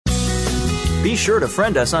Be sure to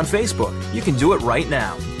friend us on Facebook. You can do it right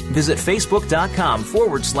now. Visit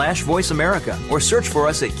facebook.com/Voice America or search for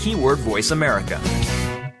us at keyword Voice America.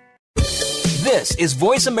 This is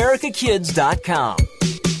VoiceAmericaKids.com.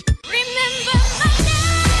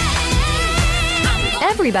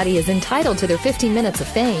 Everybody is entitled to their 15 minutes of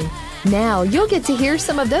fame. Now you'll get to hear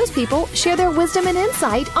some of those people share their wisdom and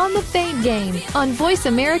insight on the Fame Game on Voice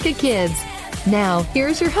America Kids. Now,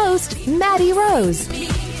 here's your host, Maddie Rose.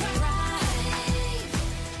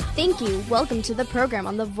 Thank you. Welcome to the program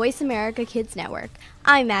on the Voice America Kids Network.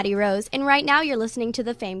 I'm Maddie Rose, and right now you're listening to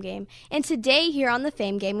the Fame Game. And today here on the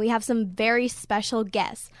Fame Game, we have some very special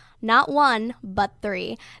guests. Not one, but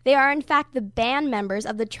three. They are in fact the band members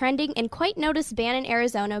of the trending and quite noticed band in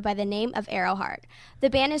Arizona by the name of Arrowheart.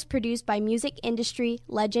 The band is produced by music industry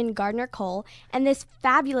legend Gardner Cole, and this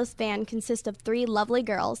fabulous band consists of three lovely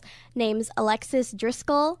girls named Alexis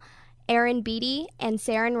Driscoll, Erin Beatty, and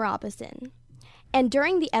Saren Robinson. And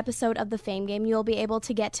during the episode of the Fame Game, you'll be able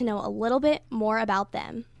to get to know a little bit more about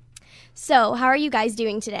them. So, how are you guys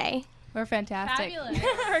doing today? We're fantastic. Fabulous.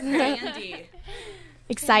 We're great.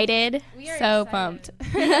 Excited? We are So excited.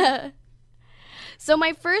 pumped. So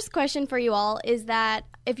my first question for you all is that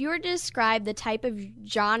if you were to describe the type of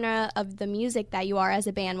genre of the music that you are as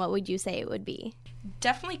a band, what would you say it would be?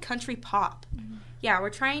 Definitely country pop. Yeah, we're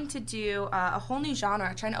trying to do a whole new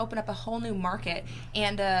genre, trying to open up a whole new market.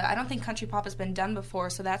 And I don't think country pop has been done before,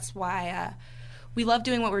 so that's why we love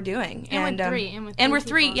doing what we're doing. And we're three. And we're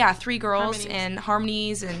three, people. yeah, three girls Harmonies. and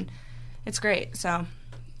harmonies, and it's great, so.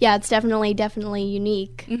 Yeah, it's definitely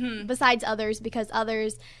unique. Mm-hmm. Besides others, because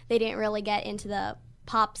others, they didn't really get into the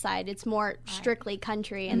pop side. It's more strictly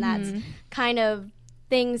country, and that's kind of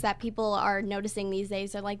things that people are noticing these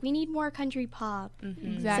days. They're like, we need more country pop.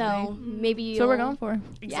 Exactly. So maybe That's what we're going for.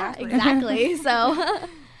 Yeah, exactly.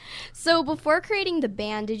 So before creating the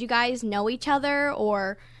band, did you guys know each other?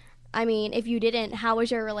 Or, I mean, if you didn't, how was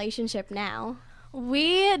your relationship now?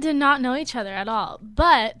 We did not know each other at all,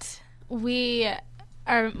 but we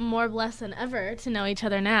are more blessed than ever to know each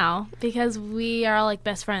other now because we are all like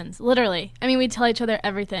best friends, literally. I mean, we tell each other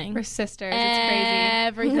everything. We're sisters. It's crazy.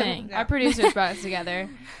 Everything. Our producers brought us together.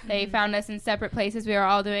 They found us in separate places. We were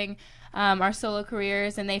all doing our solo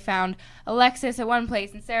careers, and they found Alexis at one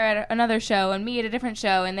place and Sarah at another show and me at a different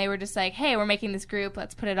show, and they were just like, hey, we're making this group.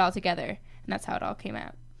 Let's put it all together. And that's how it all came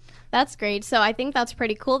out. That's great. So I think that's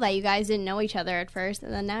pretty cool that you guys didn't know each other at first,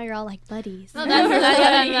 and then now you're all like buddies. No,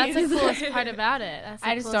 that's the coolest part about it.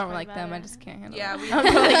 I just don't like them. I just can't handle them. Yeah, I'm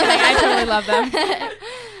totally kidding. I totally love them.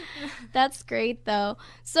 That's great, though.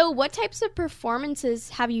 So what types of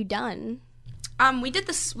performances have you done? We did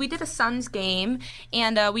a Suns game,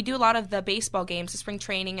 and we do a lot of the baseball games, the spring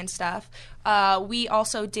training and stuff. We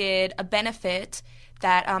also did a benefit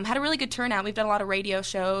that had a really good turnout. We've done a lot of radio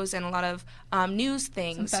shows and a lot of news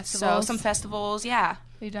things. Some festivals. So some festivals, yeah.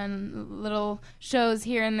 We've done little shows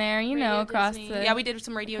here and there, you know, Radio across Disney. the... Yeah, we did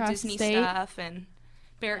some Radio across the Disney state. stuff and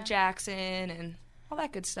Barrett Jackson and all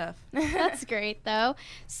that good stuff. That's great, though.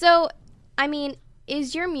 So, I mean,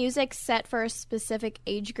 is your music set for a specific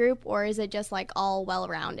age group, or is it just, like, all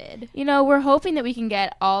well-rounded? You know, we're hoping that we can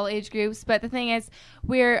get all age groups, but the thing is,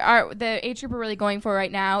 the age group we're really going for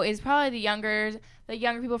right now is probably the younger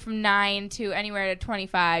people from 9 to anywhere to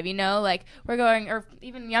 25, you know? Like, we're going, or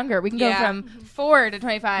even younger. We can go from 4 to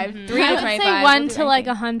 25, 3 to 25. I would say 1 to like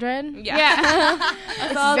 100. Yeah.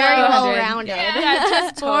 It's all very about 100. well-rounded. Yeah,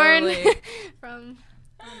 just born Totally. from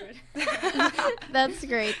 100. That's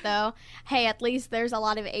great, though. Hey, at least there's a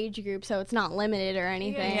lot of age groups, so it's not limited or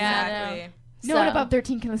anything. Yeah. Exactly. No one So- above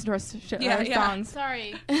 13 can listen to our songs.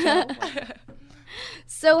 Sorry.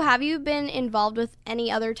 So have you been involved with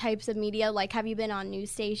any other types of media? Like, have you been on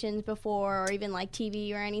news stations before, or even, like,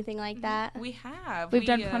 TV or anything like that? We have. We've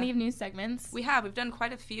done plenty of news segments. We have. We've done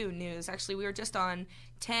quite a few news. Actually, we were just on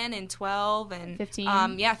 10 and 12 and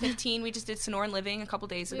 15. 15. We just did Sonoran Living a couple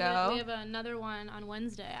days We ago. have another one on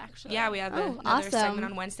Wednesday, actually. Yeah, we have another awesome. segment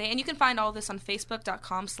on Wednesday. And you can find all this on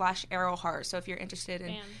facebook.com/Arrowheart. So if you're interested in...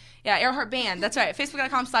 Band. Yeah, Arrowheart Band. That's right.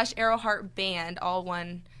 Facebook.com/Arrowheart Band, all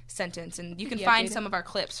one sentence. And you can Yeah, find updated. some of our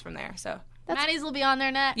clips from there. So, Maddie's will be on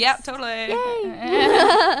there next. yep, totally.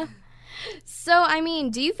 So, I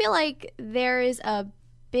mean, do you feel like there is a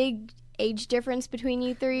big age difference between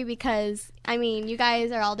you three? Because, I mean, you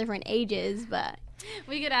guys are all different ages, but...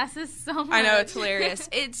 We get asked this so much. I know, it's hilarious.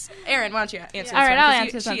 It's Erin, why don't you answer this All right, one? I'll 'Cause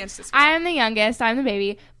answer this she one. answers this one. I'm the youngest. I'm the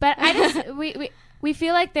baby. But I just we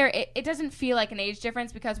feel like it doesn't feel like an age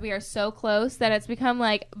difference because we are so close that it's become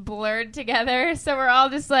like blurred together. So we're all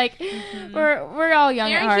just like we're all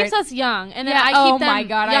young at Erin heart. keeps us young, and then Yeah, I oh keep them my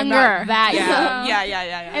God, I'm younger. not that young.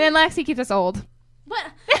 Yeah. And then Lexi keeps us old. What?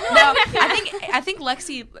 No, I think I think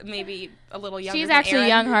Lexi maybe a little younger. She's than actually Erin.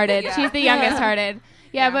 young-hearted. Yeah. She's the youngest-hearted.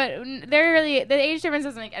 Yeah, but they're really, the age difference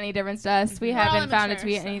doesn't make any difference to us. We haven't found it to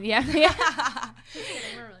be any. Yeah. We're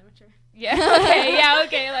really mature. Yeah. Okay. Yeah.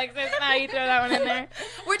 Okay. Alexis, now you throw that one in there.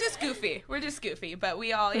 We're just goofy. But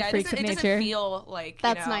we all, We're freaks of it nature. doesn't feel like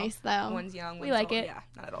That's nice, though. One's young, We one's like old. it. Yeah,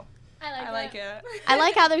 not at all. I like it. I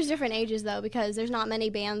like how there's different ages, though, because there's not many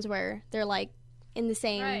bands where they're, like, in the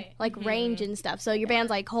same, like, range and stuff. So your band's,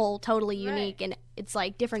 like, whole totally unique, and it's,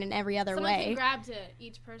 like, different in every other Someone way. can grab to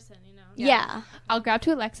each person, you know. Yeah. I'll grab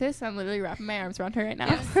to Alexis. I'm literally wrapping my arms around her right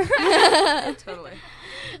now. Totally.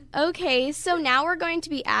 Okay, so now we're going to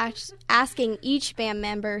be asking each band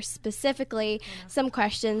member specifically some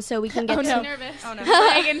questions so we can get Oh, no. I'm nervous. Oh no.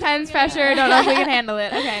 Like intense pressure. Don't know if we can handle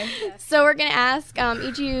it. Okay. So we're going to ask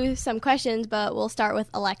each of you some questions, but we'll start with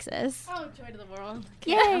Alexis. Oh, joy to the world.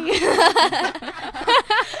 Yay!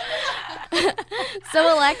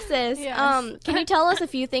 So Alexis, Yes. can you tell us a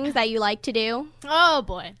few things that you like to do? Oh,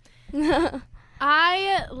 boy.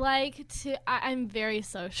 I like to. I'm very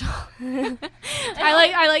social.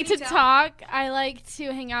 I like to talk. I like to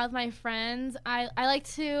hang out with my friends. I like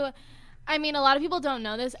to. I mean, a lot of people don't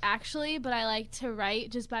know this actually, but I like to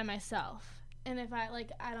write just by myself. And if I don't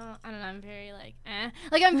know. I'm very I'm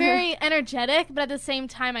very energetic, but at the same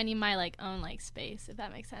time, I need my own space. If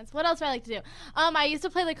that makes sense. What else do I like to do? I used to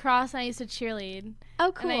play lacrosse and I used to cheerlead.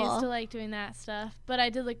 Oh, cool. And I used to like doing that stuff, but I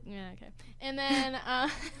did okay. And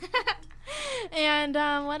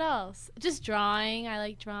then what else? Just drawing. I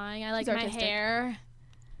like drawing. I like She's my artistic. hair.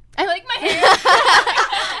 I like my hair.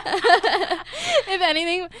 If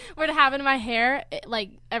anything were to happen to my hair,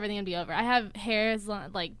 everything would be over. I have hairs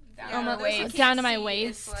down to my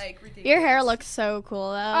waist. Your hair looks so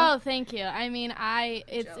cool, though. Oh, thank you. I mean,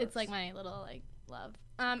 it's like my little love.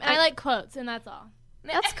 And I like quotes, and that's all.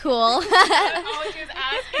 That's cool.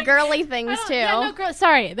 Girly things, too. Yeah, no,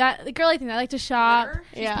 sorry, the girly thing. I like to shop.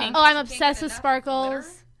 Yeah. Oh, I'm obsessed with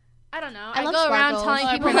sparkles. I don't know. I love go around sparkles. telling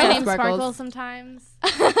Oh, people I my love name's sparkles. Sparkles sometimes. I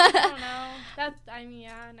don't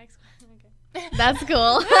know. Next question. Okay. That's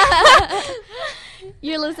cool.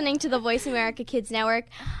 You're listening to the Voice America Kids Network.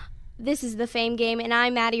 This is the Fame Game, and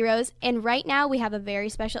I'm Maddie Rose. And right now we have a very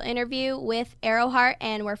special interview with Arrowheart,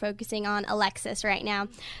 and we're focusing on Alexis right now.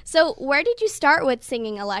 So where did you start with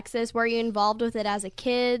singing, Alexis? Were you involved with it as a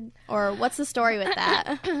kid, or what's the story with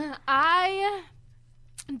that? I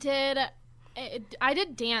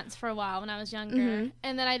did dance for a while when I was younger,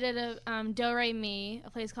 and then I did a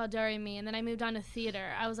place called Do Re Mi, and then I moved on to theater.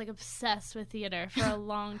 I was obsessed with theater for a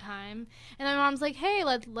long time, and my mom's like, "Hey,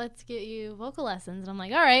 let's get you vocal lessons," and I'm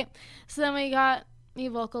like, "All right." So then we got me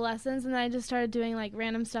vocal lessons, and then I just started doing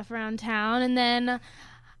random stuff around town, and then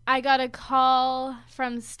I got a call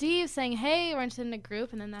from Steve saying, "Hey, we're interested in a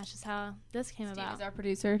group," and then that's just how this came about. Steve is our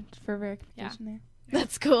producer for verification there.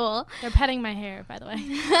 That's cool. They're petting my hair, by the way.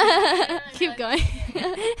 Keep going.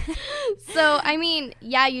 So, I mean,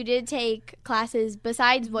 yeah, you did take classes.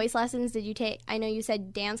 Besides voice lessons, did you take, I know you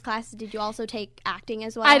said dance classes, did you also take acting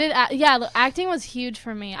as well? I did, acting was huge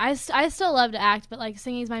for me. I still love to act, but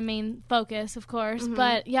singing is my main focus, of course.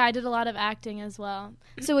 But yeah, I did a lot of acting as well.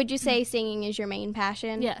 So would you say singing is your main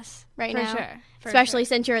passion? Yes. Right for now? sure. Especially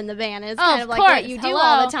since you're in the band. It's Oh, kind of like what you do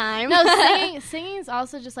all the time. No, singing is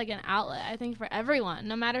also just an outlet, I think, for everyone,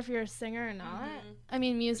 no matter if you're a singer or not. I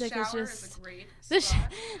mean, music is just...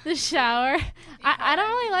 The shower. I don't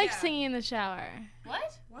really like singing in the shower.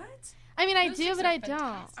 What? I mean, I do, but I don't.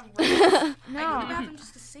 No. I No. go to the bathroom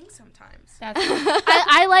just to sing sometimes.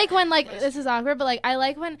 I like when, this is awkward, but, I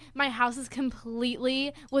like when my house is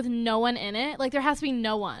completely with no one in it. There has to be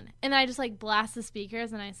no one. And then I just, blast the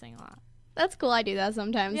speakers and I sing a lot. That's cool. I do that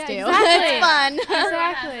sometimes, Yeah, too. exactly. It's fun.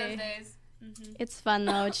 Exactly. It's fun,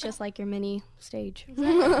 though. It's just like your mini stage.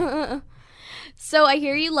 So I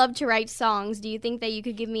hear you love to write songs. Do you think that you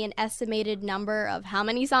could give me an estimated number of how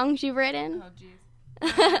many songs you've written? Oh, jeez.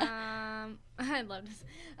 I'd love to.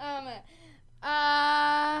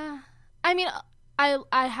 I mean,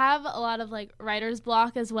 I have a lot of writer's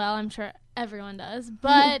block as well. I'm sure everyone does,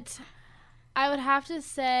 but I would have to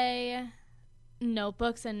say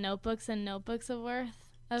notebooks and notebooks and notebooks of worth.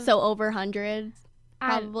 So over 100,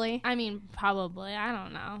 probably. I mean, probably. I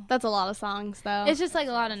don't know. That's a lot of songs, though. It's just a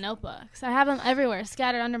lot of notebooks. I have them everywhere,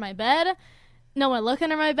 scattered under my bed. No one look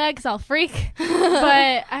under my bed because I'll freak. But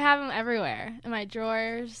I have them everywhere in my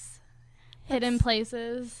drawers, hidden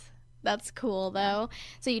places. That's cool, though.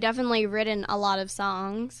 So you definitely written a lot of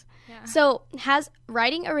songs. Yeah. So has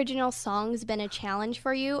writing original songs been a challenge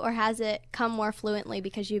for you, or has it come more fluently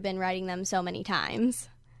because you've been writing them so many times?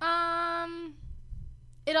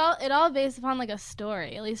 It all based upon like a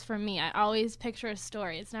story. At least for me, I always picture a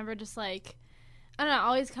story. It's never just like, I don't know. I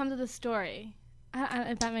always come to the story.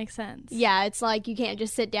 If that makes sense. Yeah, it's like you can't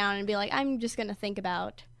just sit down and be like, I'm just gonna think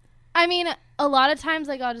about. I mean, a lot of times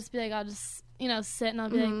like I'll just sit and I'll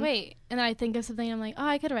be like, wait, and then I think of something and I'm like, oh,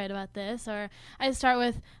 I could write about this, or I start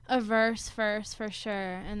with a verse first for sure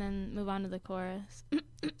and then move on to the chorus.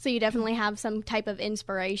 So you definitely have some type of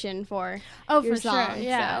inspiration for your for song, sure.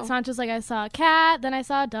 Yeah, So. it's not just like I saw a cat, then I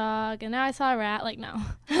saw a dog, and now I saw a rat. Like, no.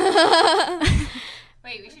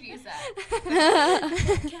 Wait, we should use that.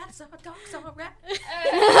 Cat saw a dog, saw a rat.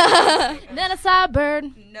 Then I saw a bird.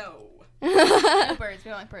 No. No birds. We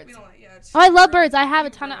don't like birds. We don't like, yeah, it's Oh, I love birds. I have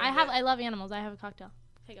a ton of. I love animals. I have a cocktail.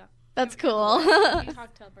 Here you go. That's cool.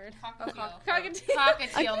 Cocktail bird.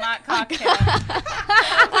 Cockatiel, not cocktail.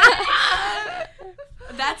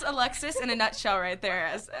 That's Alexis in a nutshell right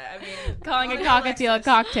there. Calling a cockatiel a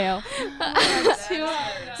cocktail.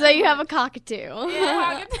 So you have a cockatoo.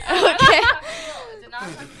 Yeah, Okay.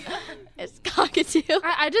 It's cockatoo.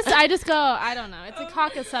 I just go. I don't know. It's a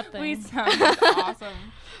cock of something. We sound awesome.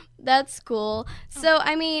 That's cool. So,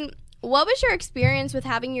 I mean, what was your experience with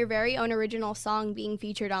having your very own original song being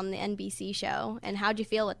featured on the NBC show, and how'd you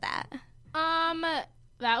feel with that?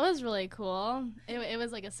 That was really cool. It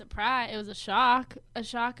was like a surprise. It was a shocker.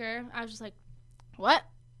 I was just like, what?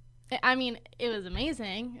 I mean, it was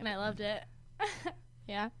amazing, and I loved it.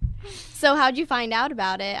 Yeah. So how'd you find out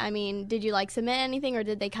about it? I mean, did you like submit anything, or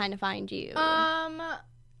did they kind of find you?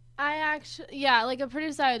 I actually, yeah, like a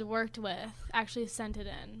producer I had worked with actually sent it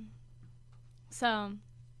in. So,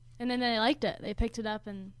 and then they liked it. They picked it up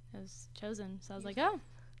and it was chosen. So I was like, oh,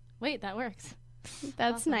 wait, that works.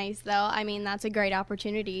 That's awesome. Nice, though. I mean, that's a great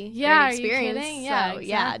opportunity. Yeah, great experience. are you kidding? Yeah, so, exactly.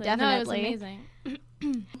 yeah, definitely. No, it was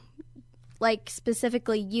amazing. Like,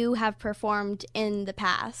 specifically, you have performed in the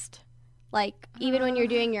past. Like, even when you're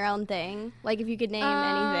doing your own thing. Like, if you could name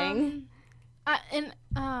anything.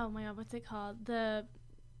 Oh my God, what's it called?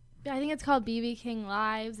 I think it's called BB King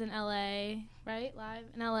Lives in LA, right? Live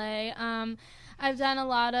in LA. I've done a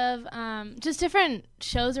lot of just different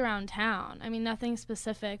shows around town. I mean, nothing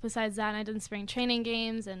specific besides that. And I did spring training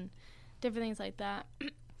games and different things like that.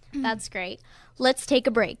 That's great. Let's take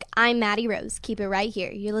a break. I'm Maddie Rose. Keep it right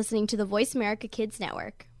here. You're listening to the Voice America Kids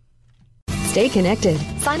Network. Stay connected.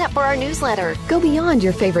 Sign up for our newsletter. Go beyond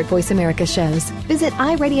your favorite Voice America shows. Visit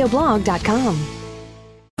iradioblog.com.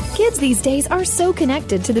 Kids these days are so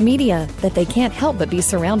connected to the media that they can't help but be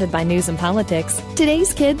surrounded by news and politics.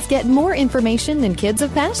 Today's kids get more information than kids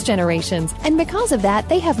of past generations, and because of that,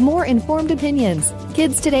 they have more informed opinions.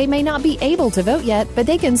 Kids today may not be able to vote yet, but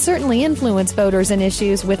they can certainly influence voters and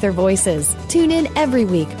issues with their voices. Tune in every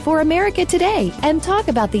week for America Today and talk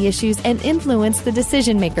about the issues and influence the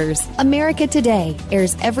decision makers. America Today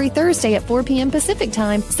airs every Thursday at 4 p.m. Pacific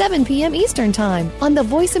Time, 7 p.m. Eastern Time on the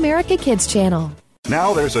Voice America Kids channel.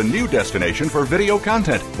 Now there's a new destination for video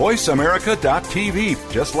content,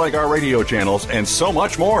 voiceamerica.tv, just like our radio channels and so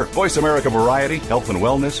much more. Voice America Variety, Health and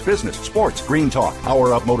Wellness, Business, Sports, Green Talk,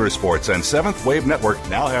 Power Up Motorsports, and Seventh Wave Network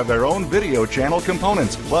now have their own video channel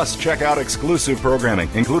components. Plus, check out exclusive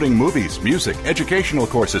programming, including movies, music, educational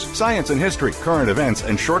courses, science and history, current events,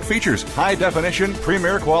 and short features. High-definition,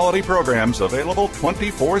 premier quality programs available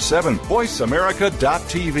 24/7.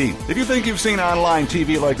 VoiceAmerica.tv. If you think you've seen online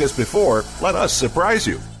TV like this before, let us surprise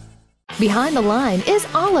you. Behind the Line is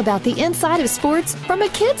all about the inside of sports from a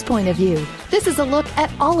kid's point of view. This is a look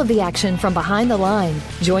at all of the action from behind the line.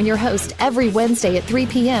 Join your host every Wednesday at 3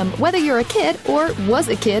 p.m., whether you're a kid or was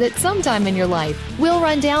a kid at some time in your life. We'll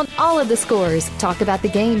run down all of the scores, talk about the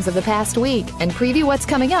games of the past week, and preview what's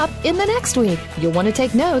coming up in the next week. You'll want to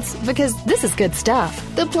take notes because this is good stuff.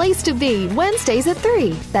 The place to be Wednesdays at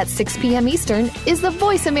 3. That's 6 p.m. Eastern is the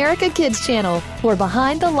Voice America Kids channel for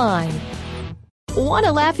Behind the Line. Want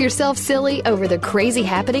to laugh yourself silly over the crazy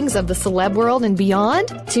happenings of the celeb world and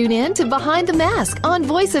beyond? Tune in to Behind the Mask on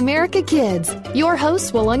Voice America Kids. Your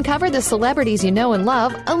hosts will uncover the celebrities you know and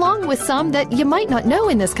love, along with some that you might not know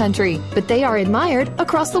in this country, but they are admired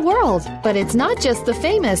across the world. But it's not just the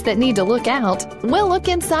famous that need to look out. We'll look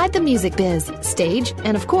inside the music biz, stage,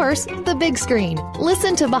 and of course, the big screen.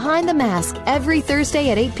 Listen to Behind the Mask every Thursday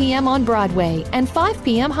at 8 p.m. on Broadway and 5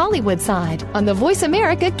 p.m. Hollywood side on the Voice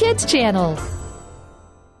America Kids channel.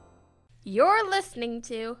 You're listening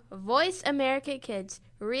to Voice America Kids.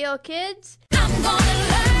 Real kids.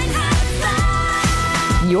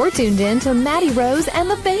 You're tuned in to Maddie Rose and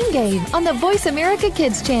the Fame Game on the Voice America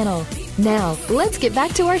Kids channel. Now, let's get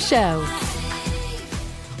back to our show.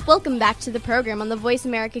 Welcome back to the program on the Voice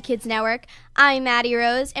America Kids Network. I'm Maddie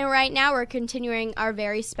Rose, and right now we're continuing our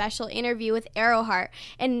very special interview with Arrowheart.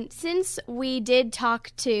 And since we did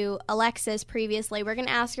talk to Alexis previously, we're going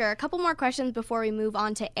to ask her a couple more questions before we move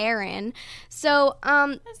on to Aaron. So,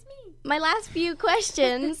 my last few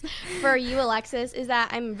questions for you, Alexis, is that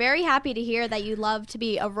I'm very happy to hear that you love to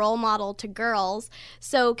be a role model to girls.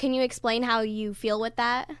 So can you explain how you feel with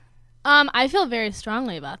that? I feel very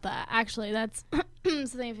strongly about that. Actually, that's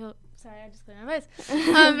something I feel. Sorry, I just cleared my voice.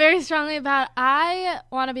 Very strongly about. I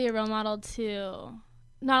want to be a role model to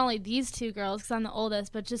not only these two girls, because I'm the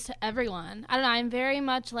oldest, but just to everyone. I don't know. I'm very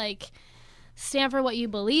much like stand for what you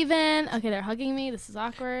believe in. Okay, they're hugging me. This is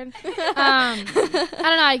awkward. I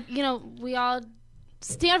don't know. We all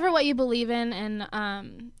stand for what you believe in,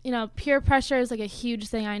 and peer pressure is like a huge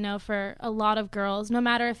thing I know for a lot of girls. No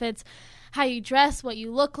matter if it's how you dress, what you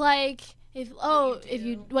look like,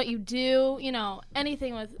 what you do,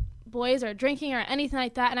 anything with boys or drinking or anything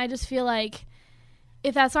like that. And I just feel like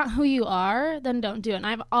if that's not who you are, then don't do it. And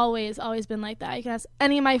I've always been like that. You can ask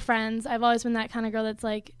any of my friends. I've always been that kind of girl that's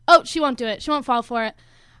like, oh, she won't do it. She won't fall for it.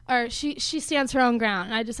 Or she stands her own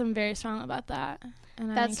ground. And I just am very strong about that.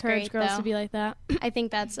 And I encourage girls to be like that. I think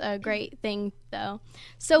that's a great thing, though.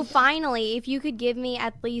 So finally, if you could give me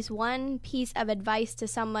at least one piece of advice to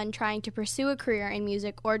someone trying to pursue a career in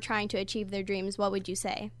music or trying to achieve their dreams, what would you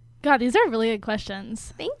say? God, these are really good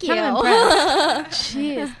questions. Thank you. I'm impressed.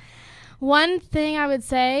 Jeez. One thing I would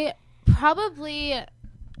say, probably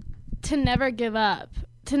to never give up.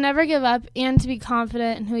 To never give up and to be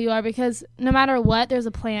confident in who you are, because no matter what, there's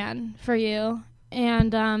a plan for you.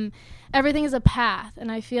 And everything is a path,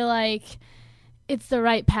 and I feel like it's the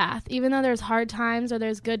right path. Even though there's hard times or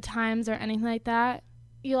there's good times or anything like that,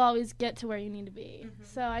 you'll always get to where you need to be. Mm-hmm.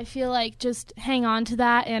 So I feel like just hang on to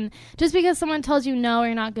that, and just because someone tells you no or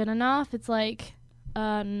you're not good enough, it's like,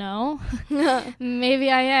 no.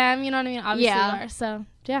 Maybe I am, you know what I mean? Obviously you are. So,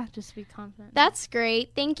 yeah, just be confident. That's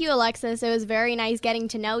great. Thank you, Alexis. It was very nice getting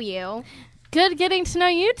to know you. Good getting to know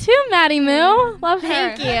you too, Maddie Moo. Love her.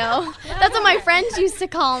 Thank you. That's what my friends used to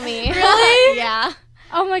call me. Really? Yeah.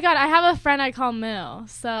 Oh my God, I have a friend I call Moo,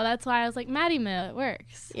 so that's why I was like, Maddie Moo, it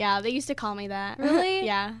works. Yeah, they used to call me that. Really?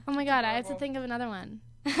 Yeah. Oh my God, I have to think of another one.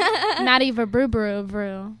 Maddie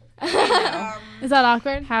Verbru. Is that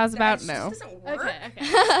awkward? How's about no? Okay.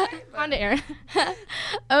 On to Aaron.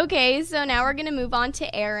 Okay, so now we're going to move on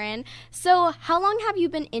to Aaron. So how long have you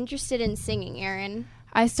been interested in singing, Aaron?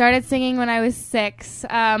 I started singing when I was 6.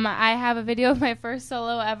 I have a video of my first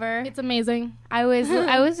solo ever. It's amazing. I was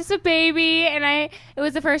just a baby, and it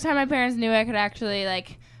was the first time my parents knew I could actually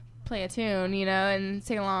like play a tune, and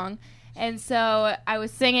sing along. And so I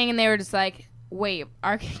was singing, and they were just like, wait,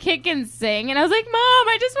 our kid can sing? And I was like, Mom,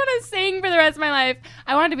 I just want to sing for the rest of my life.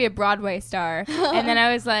 I wanted to be a Broadway star. And then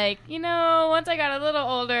I was like, once I got a little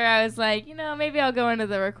older, I was like, maybe I'll go into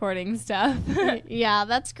the recording stuff. Yeah,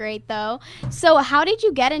 that's great, though. So how did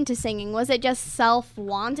you get into singing? Was it just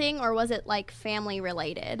self-wanting, or was it, like,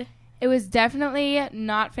 family-related? It was definitely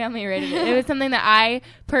not family-related. It was something that I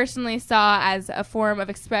personally saw as a form of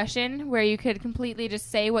expression where you could completely just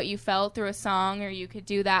say what you felt through a song, or you could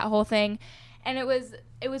do that whole thing. And it was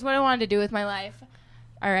what I wanted to do with my life.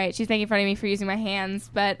 All right, she's making fun of me for using my hands,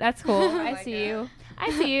 but that's cool. I see you.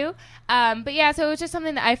 But yeah, so it was just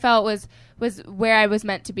something that I felt was where I was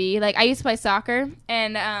meant to be. Like, I used to play soccer,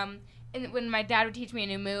 and when my dad would teach me a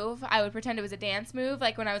new move, I would pretend it was a dance move,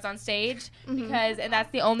 like when I was on stage, and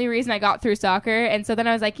that's the only reason I got through soccer. And so then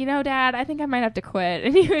I was like, Dad, I think I might have to quit.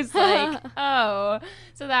 And he was like, oh.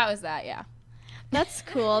 So that was that, yeah. That's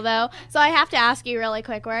cool, though. So I have to ask you really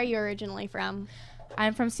quick, where are you originally from?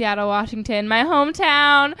 I'm from Seattle, Washington, my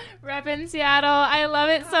hometown, reppin' Seattle. I love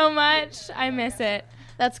it so much. I miss it.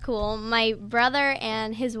 That's cool. My brother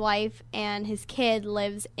and his wife and his kid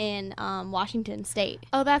lives in Washington State.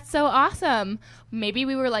 Oh, that's so awesome. Maybe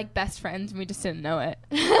we were like best friends and we just didn't know it.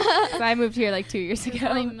 So I moved here like 2 years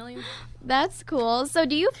ago. That's cool. So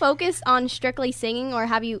do you focus on strictly singing, or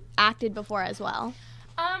have you acted before as well?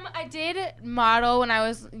 I did model when I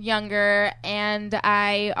was younger, and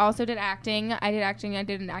I also did acting. I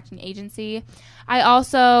did an acting agency. I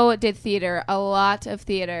also did theater, a lot of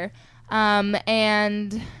theater.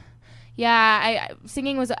 And yeah,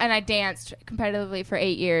 singing was, and I danced competitively for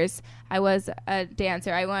 8 years. I was a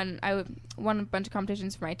dancer. I won a bunch of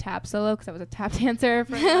competitions for my tap solo because I was a tap dancer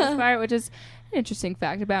for the most part, which is an interesting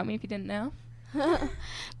fact about me if you didn't know.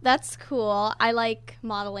 That's cool. I like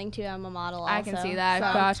modeling too. I'm a model also. I can see that.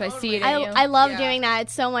 So. Gosh, I see it in you. I love doing that.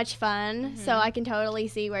 It's so much fun. So I can totally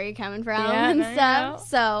see where you're coming from and stuff.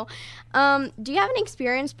 So, do you have any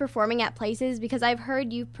experience performing at places? Because I've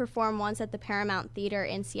heard you perform once at the Paramount Theater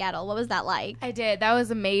in Seattle. What was that like? I did. That was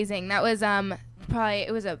amazing. That was probably,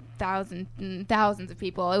 it was thousands of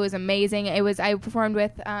people. It was amazing. I performed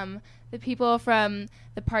with the people from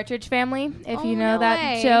the Partridge Family, if you know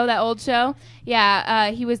that old show.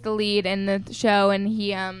 Yeah, he was the lead in the show, and he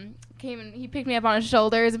came and he picked me up on his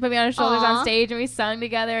shoulders and put me on his shoulders on stage, and we sung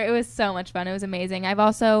together. It was so much fun. It was amazing. I've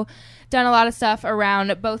also done a lot of stuff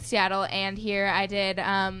around both Seattle and here.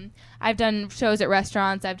 I've done shows at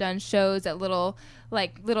restaurants. I've done shows at little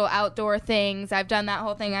outdoor things. I've done that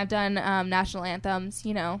whole thing. I've done national anthems,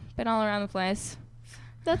 been all around the place.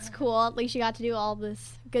 That's cool. At least you got to do all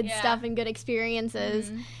this good stuff and good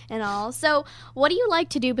experiences and all. So what do you like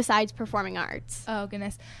to do besides performing arts? Oh,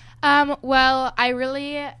 goodness. Well, I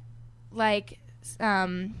really like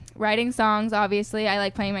writing songs, obviously. I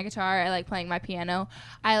like playing my guitar. I like playing my piano.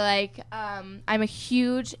 I'm a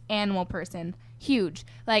huge animal person. Huge.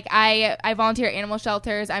 Like, I volunteer at animal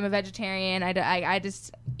shelters. I'm a vegetarian. I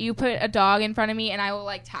just, you put a dog in front of me and I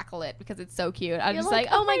will tackle it because it's so cute. I'm just like,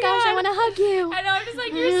 oh my gosh, I want to hug you. I know, I'm just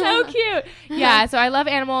like, you're so cute. Yeah, so I love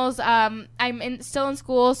animals. I'm still in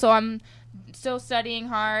school, so I'm still studying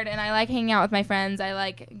hard, and I like hanging out with my friends. I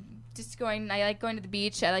like going to the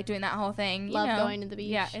beach. I like doing that whole thing. Love going to the beach.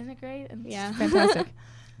 Yeah, isn't it great? Yeah. Fantastic.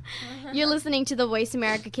 You're listening to the Voice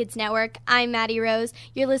America Kids Network. I'm Maddie Rose.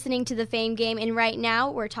 You're listening to the Fame Game, and right now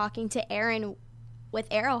we're talking to Aaron with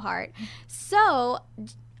Arrowheart. So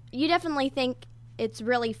you definitely think it's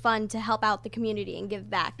really fun to help out the community and give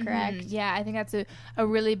back, correct? Yeah, I think that's a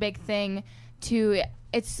really big thing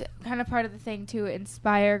it's kind of part of the thing to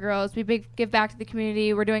inspire girls. We give back to the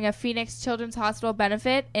community. We're doing a Phoenix Children's Hospital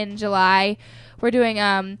benefit in July. We're doing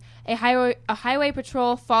a highway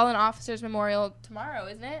patrol fallen officers memorial tomorrow,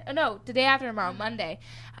 isn't it? Oh, no, the day after tomorrow, Monday.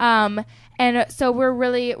 And so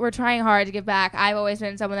we're trying hard to give back. I've always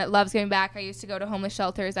been someone that loves giving back. I used to go to homeless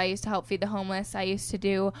shelters. I used to help feed the homeless. I used to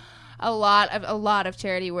do a lot of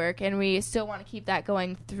charity work, and we still want to keep that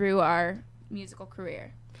going through our musical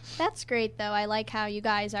career. That's great, though. I like how you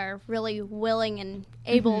guys are really willing and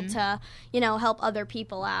able to, help other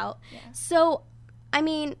people out. Yeah. So, I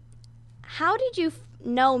mean, how did you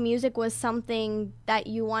know music was something that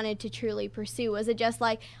you wanted to truly pursue? Was it just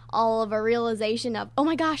all of a realization of, oh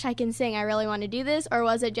my gosh, I can sing, I really want to do this? Or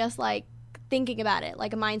was it just thinking about it,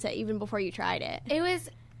 like a mindset even before you tried it? It was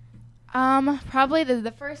probably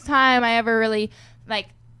the first time I ever really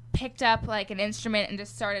picked up an instrument and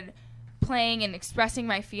just started playing and expressing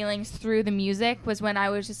my feelings through the music was when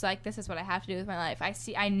I was just this is what I have to do with my life.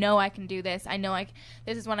 I know I can do this. I know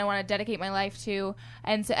this is what I want to dedicate my life to.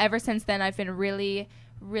 And so ever since then, I've been really,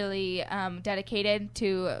 really dedicated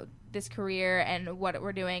to this career and what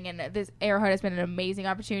we're doing. And this Arrowheart has been an amazing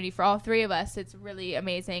opportunity for all three of us. It's really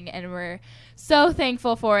amazing, and we're so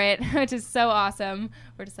thankful for it, which is so awesome.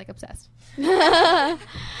 We're just obsessed. That's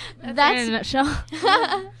in a nutshell.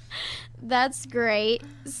 That's great.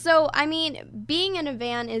 So, I mean, being in a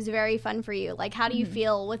van is very fun for you. How do you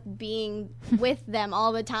feel with being with them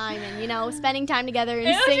all the time and, spending time together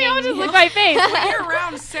and singing? I'll just lick my face. You're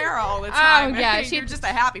around Sarah all the time. Oh, yeah. You're just a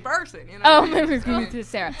happy person, Oh, to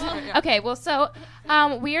Sarah. Okay, well, so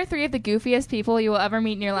we are three of the goofiest people you will ever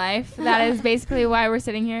meet in your life. That is basically why we're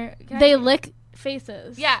sitting here. They lick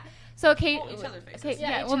faces. Yeah. So each other's faces.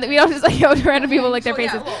 We don't just random people lick their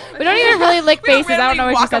faces. We don't even really lick faces. I don't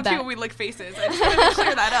know why she said that. We lick faces. I just wanted to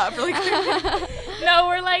clear that up really quick. No,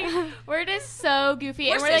 we're just so goofy.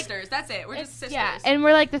 We're and sisters. That's it. We're just sisters. Yeah, and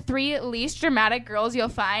we're the three least dramatic girls you'll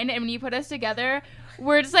find. And when you put us together,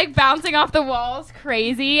 we're just bouncing off the walls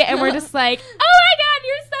crazy, and we're just oh my god,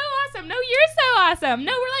 you're so awesome. No, you're so awesome.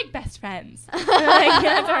 No, we're best friends.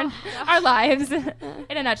 That's our lives in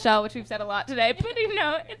a nutshell, which we've said a lot today, but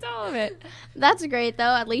it's all of it. That's great,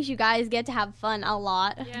 though. At least you guys get to have fun a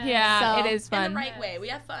lot. Yeah, it is fun. In the right way. We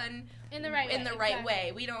have fun. In the right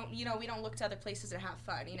way. We don't look to other places to have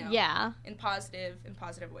fun, Yeah. In positive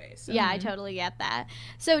ways. So. Yeah, I totally get that.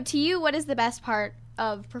 So to you, what is the best part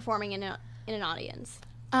of performing in an audience?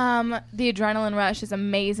 The adrenaline rush is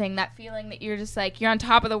amazing. That feeling that you're just you're on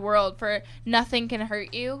top of the world, for nothing can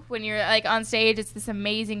hurt you when you're on stage. It's this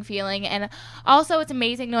amazing feeling. And also it's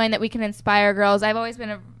amazing knowing that we can inspire girls. I've always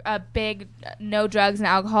been a big no drugs and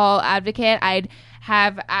alcohol advocate.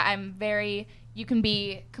 You can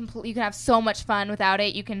have so much fun without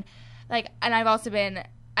it. You can and I've also been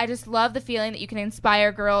I just love the feeling that you can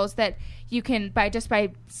inspire girls, that you can, by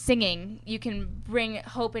singing, you can bring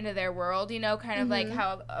hope into their world, you know, kind of like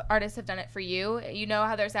how artists have done it for you. You know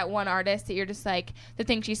how there's that one artist that you're just like, the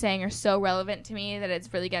things she's saying are so relevant to me that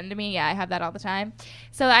it's really getting to me. Yeah, I have that all the time.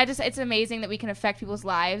 So it's amazing that we can affect people's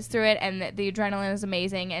lives through it, and that the adrenaline is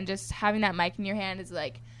amazing, and just having that mic in your hand is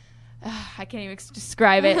like, I can't even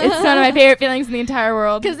describe it. It's one of my favorite feelings in the entire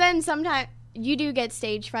world. Because then sometimes you do get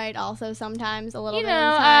stage fright also sometimes a little bit. You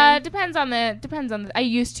know, depends on the, I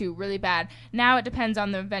used to really bad. Now it depends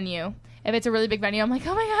on the venue. If it's a really big venue, I'm like,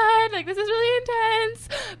 oh my God, like this is really intense.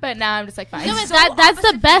 But now I'm just like, fine. No, that's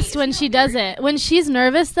the best when she does it. When she's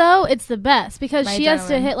nervous, though, it's the best because she has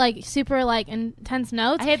to hit like super like intense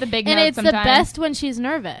notes. I hit the big notes, and it's sometimes. The best when she's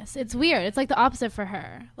nervous. It's weird. It's like the opposite for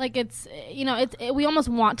her. Like it's, you know, we almost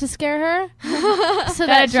want to scare her. So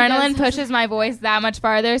that adrenaline pushes my voice that much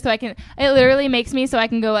farther, so it literally makes me so I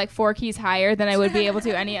can go like 4 keys higher than I would be able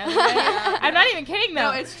to any other way. I'm not even kidding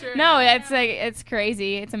though. No, it's true. No, it's like, it's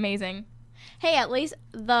crazy. It's amazing. Hey, at least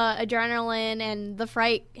the adrenaline and the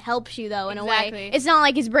fright helps you, though, in a Exactly. way. It's not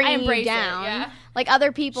like it's bringing you down. Yeah. Like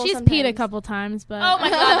other people She's sometimes. peed a couple times, but... Oh,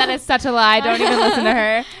 my God, that is such a lie. Don't even listen to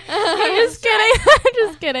her. I'm just kidding. I'm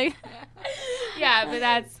just kidding. Yeah, but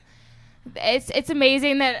it's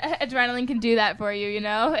amazing that adrenaline can do that for you, you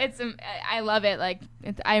know? I love it. Like,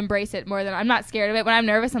 I embrace it more than... I'm not scared of it. When I'm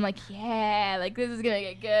nervous, I'm like, yeah, like, this is going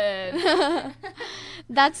to get good.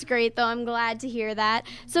 That's great, though. I'm glad to hear that.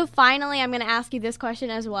 So finally, I'm going to ask you this question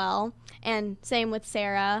as well, and same with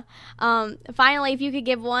Sarah. Finally, if you could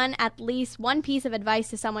give at least one piece of advice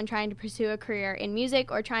to someone trying to pursue a career in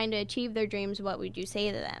music or trying to achieve their dreams, what would you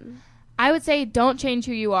say to them? I would say don't change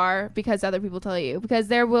who you are because other people tell you, because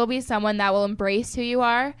there will be someone that will embrace who you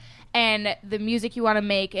are and the music you want to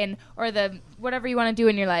make, or the whatever you want to do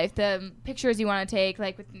in your life, the pictures you want to take,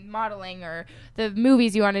 like with modeling, or the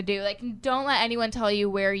movies you want to do. Like, don't let anyone tell you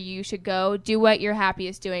where you should go. Do what you're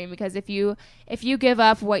happiest doing, because if you give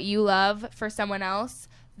up what you love for someone else,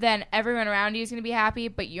 then everyone around you is going to be happy,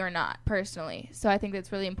 but you're not, personally. So I think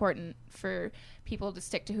that's really important for people to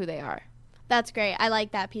stick to who they are. That's great. I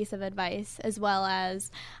like that piece of advice, as well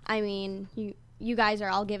as, I mean, you guys are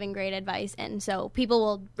all giving great advice, and so people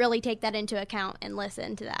will really take that into account and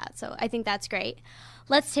listen to that. So I think that's great.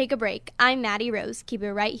 Let's take a break. I'm Maddie Rose. Keep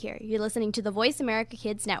it right here. You're listening to the Voice America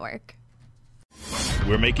Kids Network.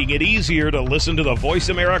 We're making it easier to listen to the Voice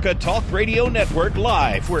America Talk Radio Network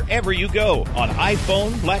live wherever you go on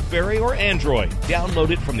iPhone, BlackBerry, or Android. Download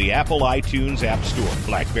it from the Apple iTunes App Store,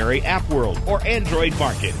 BlackBerry App World, or Android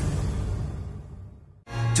Market.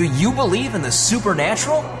 Do you believe in the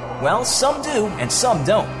supernatural? Well, some do and some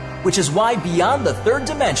don't, which is why Beyond the Third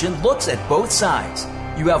Dimension looks at both sides.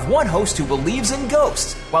 You have one host who believes in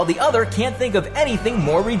ghosts, while the other can't think of anything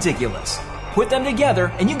more ridiculous. Put them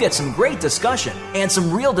together and you get some great discussion and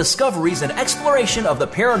some real discoveries and exploration of the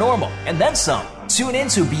paranormal, and then some. Tune in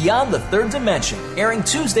to Beyond the Third Dimension, airing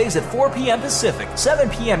Tuesdays at 4 p.m. Pacific, 7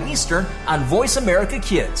 p.m. Eastern on Voice America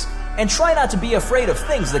Kids. And try not to be afraid of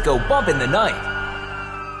things that go bump in the night.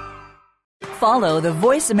 Follow the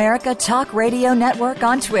Voice America Talk Radio Network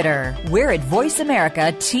on Twitter. We're at Voice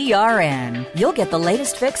America TRN. You'll get the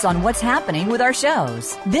latest fix on what's happening with our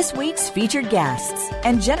shows, this week's featured guests,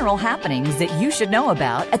 and general happenings that you should know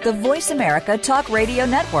about at the Voice America Talk Radio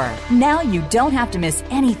Network. Now you don't have to miss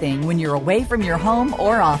anything when you're away from your home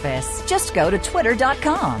or office. Just go to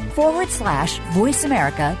twitter.com/Voice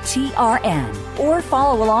America TRN or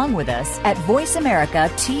follow along with us at Voice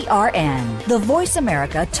America TRN, the Voice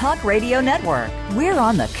America Talk Radio Network. We're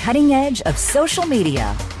on the cutting edge of social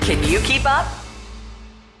media. Can you keep up?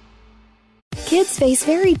 Kids face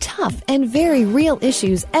very tough and very real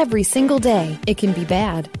issues every single day. It can be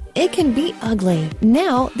bad. It can be ugly.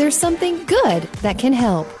 Now there's something good that can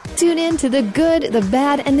help. Tune in to The Good, the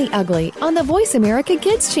Bad, and the Ugly on the Voice America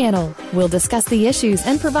Kids channel. We'll discuss the issues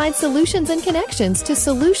and provide solutions and connections to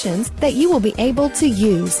solutions that you will be able to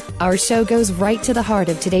use. Our show goes right to the heart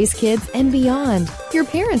of today's kids and beyond. Your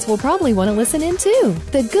parents will probably want to listen in too.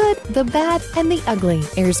 The Good, the Bad, and the Ugly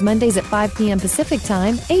airs Mondays at 5 p.m. Pacific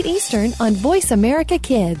Time, 8 Eastern on Voice America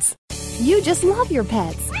Kids. You just love your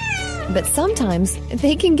pets, but sometimes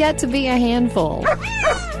they can get to be a handful.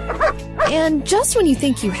 And just when you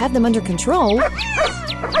think you have them under control,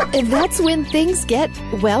 that's when things get,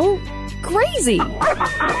 well, crazy.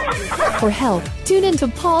 For help, tune in to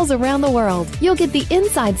Paws Around the World. You'll get the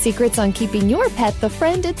inside secrets on keeping your pet the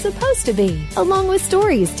friend it's supposed to be, along with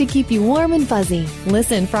stories to keep you warm and fuzzy.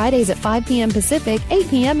 Listen Fridays at 5 p.m. Pacific, 8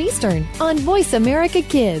 p.m. Eastern on Voice America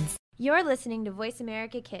Kids. You're listening to Voice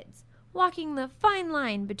America Kids, walking the fine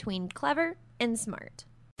line between clever and smart.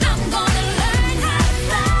 I'm gonna learn how to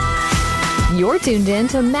You're tuned in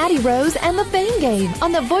to Maddie Rose and the Fame Game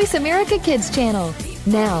on the Voice America Kids channel.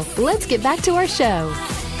 Now, let's get back to our show.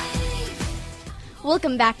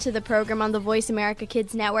 Welcome back to the program on the Voice America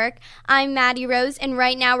Kids Network. I'm Maddie Rose, and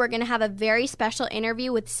right now we're going to have a very special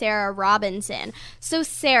interview with Sarah Robinson. So,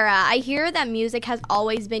 Sarah, I hear that music has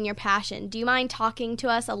always been your passion. Do you mind talking to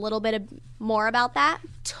us a little bit more about that?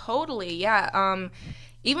 Totally, yeah.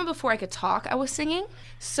 Even before I could talk, I was singing.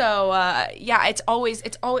 So, yeah,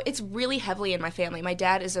 it's really heavily in my family. My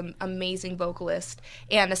dad is an amazing vocalist,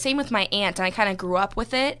 and the same with my aunt, and I kind of grew up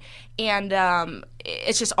with it, and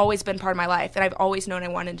it's just always been part of my life, and I've always known I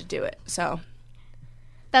wanted to do it, so.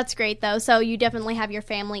 That's great, though. So you definitely have your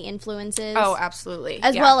family influences. Oh, absolutely.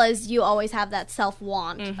 As well as you always have that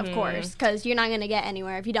self-want, of course, because you're not going to get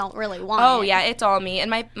anywhere if you don't really want it. Oh, yeah, it's all me,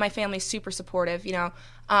 and my family's super supportive, you know.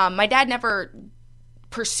 My dad never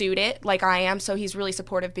pursued it like I am, so he's really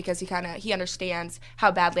supportive because he understands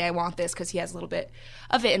how badly I want this because he has a little bit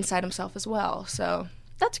of it inside himself as well, so.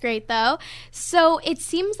 That's great, though. So it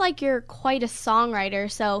seems like you're quite a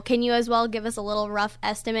songwriter, so can you as well give us a little rough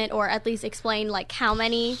estimate or at least explain, like, how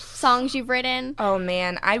many songs you've written? Oh,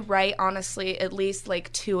 man, I write, honestly, at least,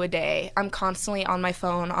 like, 2 a day. I'm constantly on my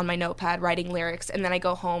phone, on my notepad, writing lyrics, and then I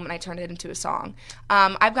go home and I turn it into a song.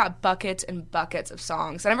 I've got buckets and buckets of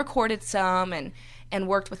songs, and I've recorded some and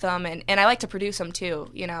worked with them, and I like to produce them too,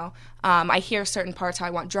 you know. I hear certain parts how I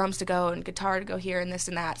want drums to go and guitar to go here and this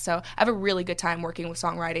and that, so I have a really good time working with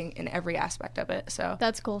songwriting in every aspect of it, so.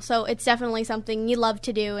 That's cool. So it's definitely something you love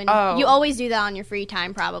to do, and you always do that on your free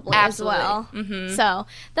time probably as well. Mm-hmm. So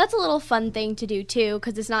that's a little fun thing to do too,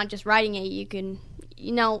 because it's not just writing it, you can,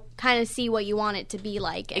 you know, kind of see what you want it to be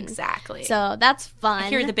like. Exactly. So that's fun. I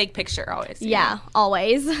hear the big picture always. Yeah,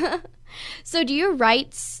 always. So do you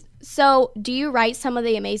write some of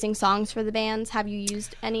the amazing songs for the bands? Have you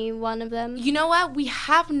used any one of them? You know what? We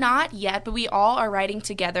have not yet, but we all are writing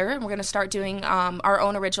together, and we're going to start doing our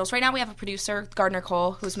own originals. Right now we have a producer, Gardner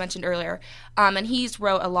Cole, who was mentioned earlier, and he's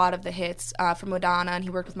wrote a lot of the hits from Madonna, and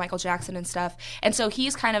he worked with Michael Jackson and stuff. And so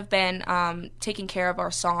he's kind of been taking care of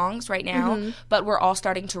our songs right now, but we're all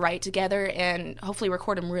starting to write together and hopefully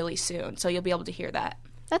record them really soon, so you'll be able to hear that.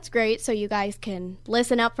 That's great, so you guys can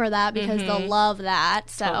listen up for that because they'll love that.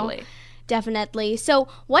 So totally. Definitely. So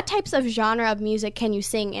what types of genre of music can you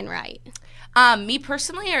sing and write? Me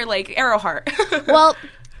personally, or like Arrowheart? Well,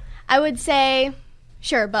 I would say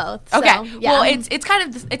sure, both. Okay. So, yeah. Well, it's kind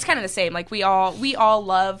of the same. Like we all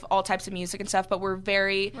love all types of music and stuff, but we're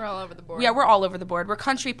all over the board. Yeah, we're all over the board. We're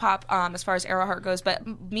country pop as far as Arrowheart goes, but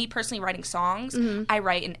me personally writing songs, I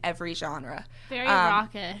write in every genre. Very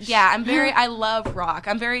rockish. Yeah, I love rock.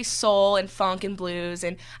 I'm very soul and funk and blues,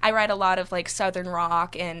 and I write a lot of like southern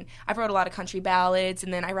rock, and I've wrote a lot of country ballads,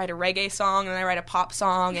 and then I write a reggae song, and then I write a pop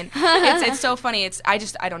song, and it's so funny. I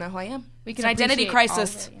don't know who I am. We can it's an identity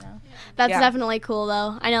crisis. It, you know? That's definitely cool,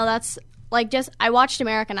 though. I know that's, like, I watched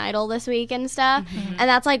American Idol this week and stuff, and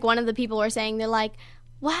that's, like, one of the people were saying, they're like,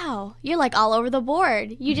 wow, you're, like, all over the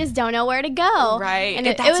board. You just don't know where to go. Right. And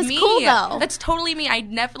it was me. Cool, though. That's totally me. I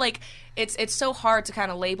never, like, it's so hard to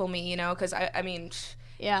kind of label me, you know, because, I mean...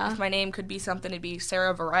 Yeah. If my name could be something, it'd be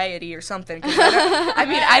Sarah Variety or something.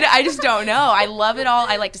 I just don't know. I love it all.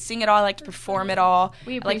 I like to sing it all. I like to perform it all.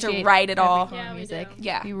 I like to write it all. Yeah, music.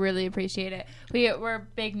 Yeah. We really appreciate it. We're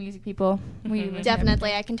big music people.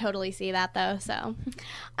 Definitely. I can totally see that, though. So,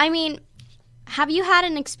 I mean, have you had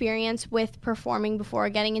an experience with performing before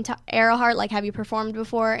getting into Arrowheart? Like, have you performed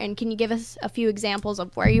before? And can you give us a few examples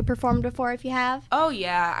of where you performed before, if you have? Oh,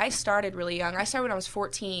 yeah. I started really young. I started when I was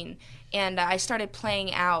 14. And I started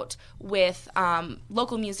playing out with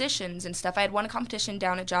local musicians and stuff. I had won a competition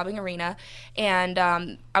down at Jobbing Arena, and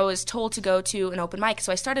I was told to go to an open mic.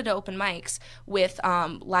 So I started at open mics with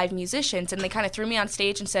live musicians, and they kind of threw me on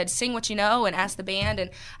stage and said, sing what you know, and ask the band. And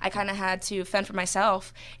I kind of had to fend for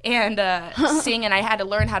myself and sing, and I had to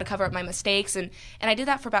learn how to cover up my mistakes. And I did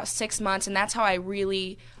that for about 6 months, and that's how I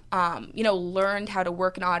really... learned how to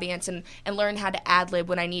work an audience and learned how to ad-lib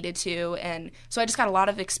when I needed to. And so I just got a lot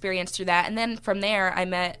of experience through that. And then from there, I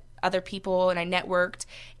met other people and I networked,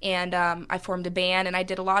 and I formed a band, and I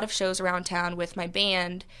did a lot of shows around town with my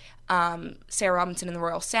band, Sarah Robinson and the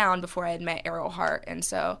Royal Sound, before I had met Arrowheart. And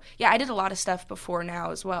so, yeah, I did a lot of stuff before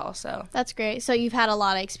now as well. So that's great. So you've had a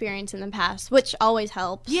lot of experience in the past, which always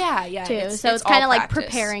helps. Yeah, too. It's kind of like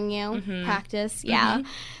preparing you. Practice, yeah.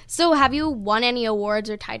 So have you won any awards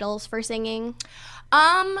or titles for singing?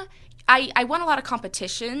 I won a lot of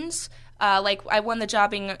competitions. Like I won the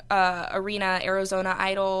jobbing arena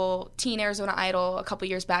Teen Arizona Idol a couple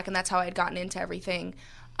years back, and that's how I had gotten into everything.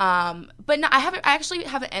 But no, I actually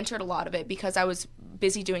haven't entered a lot of it because I was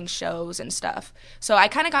busy doing shows and stuff. So I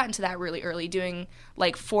kind of got into that really early, doing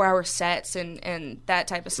like 4-hour sets and that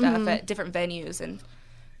type of stuff at different venues. And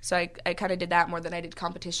so I kind of did that more than I did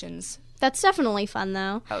competitions. That's definitely fun,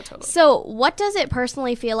 though. Oh, totally. So what does it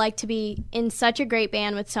personally feel like to be in such a great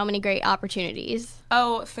band with so many great opportunities?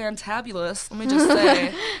 Oh, fantabulous. Let me just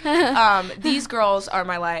say. These girls are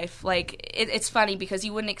my life. Like, it's funny because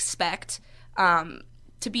you wouldn't expect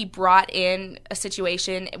to be brought in a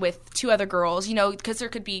situation with 2 other girls, you know, because there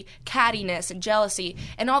could be cattiness and jealousy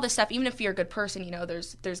and all this stuff. Even if you're a good person, you know,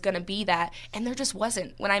 there's going to be that. And there just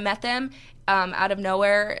wasn't. When I met them out of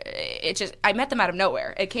nowhere, I met them out of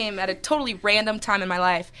nowhere. It came at a totally random time in my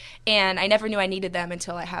life, and I never knew I needed them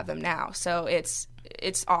until I have them now. So it's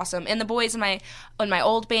awesome. And the boys in my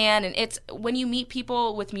old band, and it's when you meet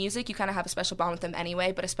people with music, you kind of have a special bond with them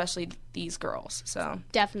anyway, but especially these girls. So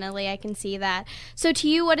definitely, I can see that. So to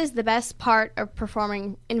you, what is the best part of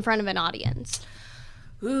performing in front of an audience?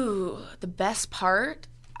 Ooh, the best part?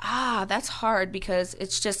 That's hard because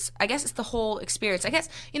it's just, I guess it's the whole experience. I guess,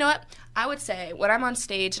 you know what? I would say when I'm on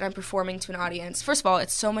stage and I'm performing to an audience, first of all,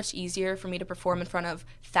 it's so much easier for me to perform in front of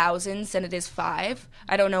thousands than it is 5.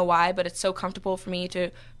 I don't know why, but it's so comfortable for me to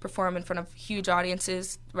perform in front of huge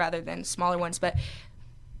audiences rather than smaller ones. But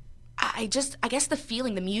I guess the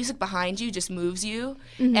feeling, the music behind you just moves you.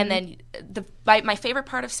 Mm-hmm. And then my favorite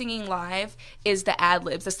part of singing live is the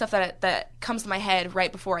ad-libs, the stuff that comes to my head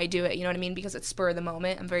right before I do it, you know what I mean? Because it's spur of the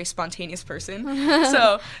moment. I'm a very spontaneous person.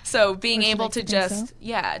 so being able to just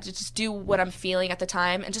do what I'm feeling at the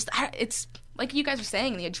time, and it's like you guys were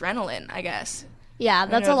saying, the adrenaline, I guess. Yeah,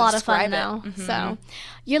 that's a lot of fun, though. Mm-hmm. So,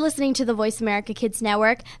 you're listening to the Voice America Kids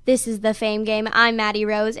Network. This is the Fame Game. I'm Maddie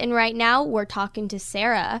Rose, and right now we're talking to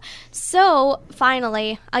Sarah. So,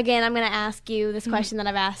 finally, again, I'm going to ask you this question that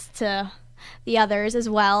I've asked to the others as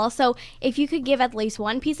well. So, if you could give at least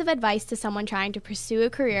one piece of advice to someone trying to pursue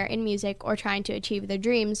a career in music or trying to achieve their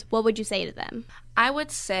dreams, what would you say to them? I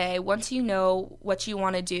would say once you know what you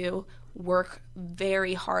want to do, work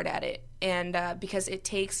very hard at it. And because it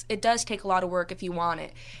does take a lot of work if you want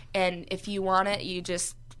it, and if you want it, you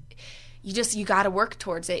got to work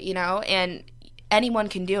towards it, you know. And anyone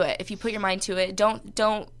can do it if you put your mind to it.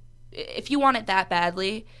 Don't if you want it that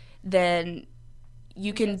badly, then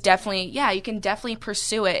you can definitely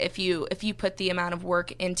pursue it if you put the amount of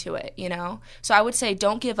work into it, you know. So I would say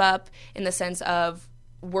don't give up in the sense of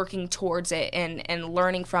working towards it and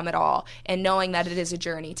learning from it all and knowing that it is a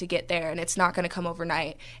journey to get there and it's not going to come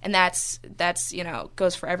overnight. And that's you know,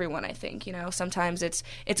 goes for everyone, I think. You know, sometimes it's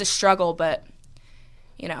a struggle, but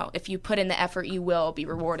you know, if you put in the effort, you will be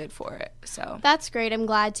rewarded for it. So that's great. I'm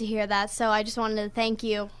glad to hear that. So I just wanted to thank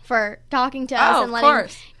you for talking to us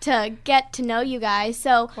and to get to know you guys.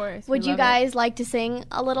 So would you guys like to sing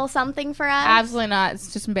a little something for us? Absolutely not.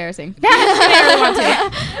 It's just embarrassing. I really want to.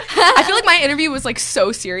 I feel like my interview was like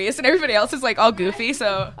so serious and everybody else is like all goofy.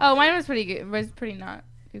 So mine was pretty good. Was pretty not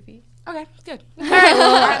goofy. Okay, good. All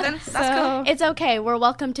right, then. That's cool. It's okay. We're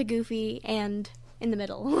welcome to goofy and in the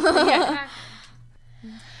middle. Yeah.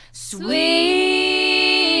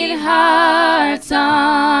 Sweethearts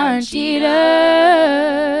aren't cheaters.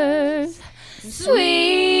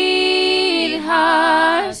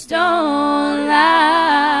 Sweethearts don't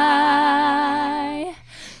lie.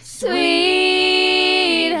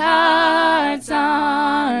 Sweethearts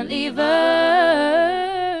aren't leavers.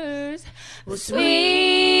 Well, sweetheart,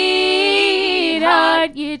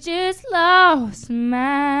 you just lost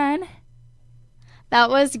mine. That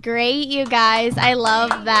was great, you guys. I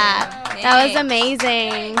love that. Thanks. That was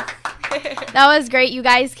amazing. That was great. You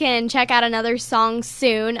guys can check out another song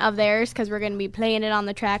soon of theirs because we're going to be playing it on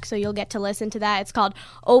the track, so you'll get to listen to that. It's called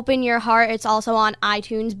Open Your Heart. It's also on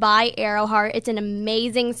iTunes by Arrowheart. It's an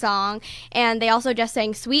amazing song, and they also just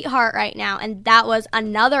sang Sweetheart right now, and that was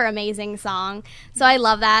another amazing song. So I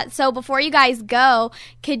love that. So before you guys go,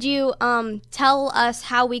 could you tell us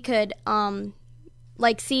how we could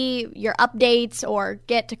see your updates or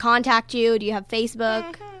get to contact you? Do you have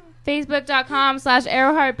Facebook?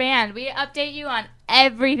 Facebook.com/ArrowheartBand. We update you on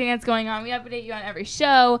everything that's going on. We update you on every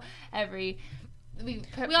show, we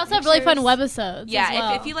also have really fun webisodes. Yeah, as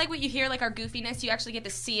well. if you like what you hear, like our goofiness, you actually get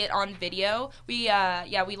to see it on video. We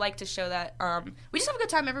like to show that. We just have a good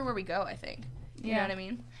time everywhere we go, I think. You know what I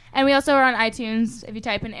mean? And we also are on iTunes. If you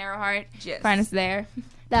type in Arrowheart, find us there.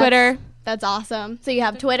 Twitter. That's awesome. So you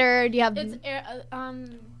have Twitter. Do you have? It's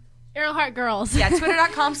Arrowheart Girls. Yeah,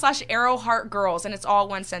 twitter.com/ArrowheartGirls, and it's all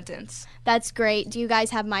one sentence. That's great. Do you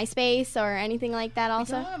guys have MySpace or anything like that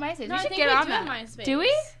also? We don't have MySpace. No, we I should think get we on do that. have MySpace. Do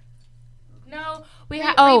we? No, we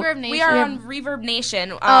have. Reverb Nation. We are on Reverb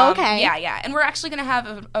Nation. Okay. Yeah. And we're actually going to have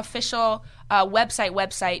an official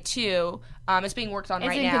website too. It's being worked on It's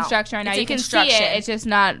right in now. construction right now. It's You in can see construction. it. It's just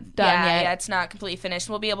not done yet. Yeah, it's not completely finished.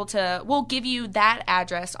 We'll give you that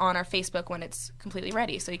address on our Facebook when it's completely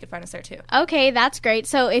ready, so you can find us there too. Okay, that's great.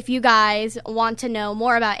 So if you guys want to know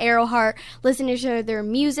more about Arrowheart, listen to their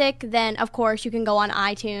music, then of course you can go on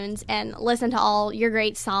iTunes and listen to all your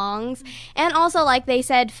great songs. And also, like they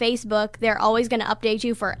said, Facebook, they're always going to update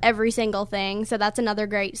you for every single thing. So that's another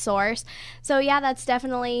great source. So yeah, that's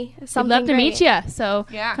definitely something We'd love to great. meet you. So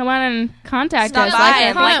come on and contact Stop us. by Like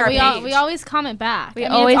and like our page. We always comment back. We I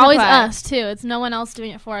mean, always it's always reply. us too. It's no one else doing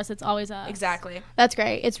it for us. It's always us. Exactly. That's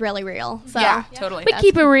great. It's really real. So Yeah, totally. We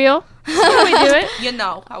keep it real. That's how we do it. You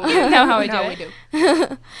know how we You do. know how we do You it. we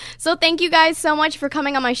do. So thank you guys so much for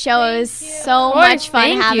coming on my show. It was so much fun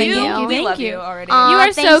thank having you. you. We Thank love you. you already. You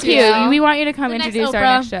are so thank cute. you. We want you to come The next introduce our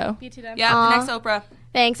Oprah. next show. Be to them. Yeah, the next Oprah.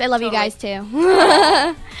 Thanks. I love you Totally. guys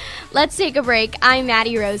too. Let's take a break. I'm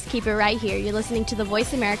Maddie Rose. Keep it right here. You're listening to the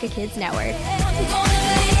Voice America Kids Network.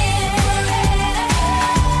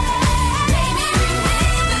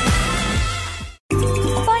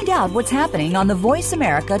 Find out what's happening on the Voice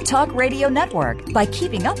America Talk Radio Network by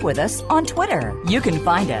keeping up with us on Twitter. You can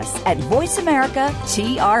find us at Voice America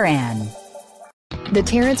TRN. The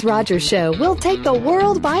Terrence Rogers Show will take the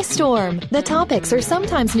world by storm. The topics are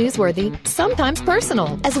sometimes newsworthy, sometimes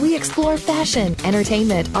personal, as we explore fashion,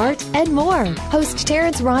 entertainment, art, and more. Host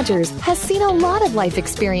Terrence Rogers has seen a lot of life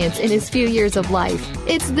experience in his few years of life.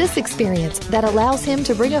 It's this experience that allows him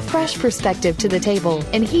to bring a fresh perspective to the table,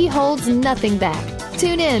 and he holds nothing back.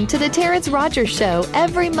 Tune in to The Terrence Rogers Show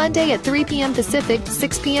every Monday at 3 p.m. Pacific,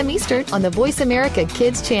 6 p.m. Eastern on the Voice America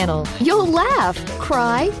Kids channel. You'll laugh,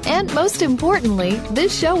 cry, and most importantly,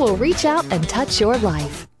 this show will reach out and touch your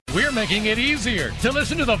life. We're making it easier to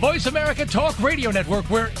listen to the Voice America Talk Radio Network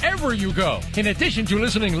wherever you go. In addition to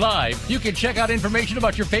listening live, you can check out information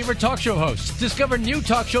about your favorite talk show hosts, discover new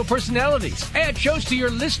talk show personalities, add shows to your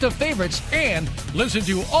list of favorites, and listen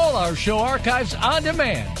to all our show archives on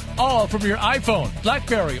demand. All from your iPhone,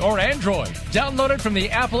 BlackBerry, or Android. Download it from the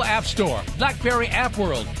Apple App Store, BlackBerry App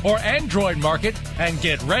World, or Android Market, and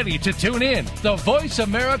get ready to tune in. The Voice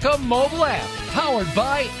America mobile app, powered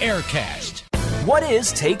by Aircast. What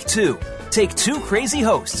is Take Two? Take two crazy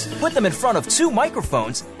hosts, put them in front of two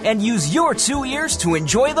microphones, and use your two ears to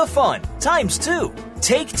enjoy the fun, times two.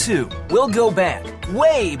 Take Two. We'll go back,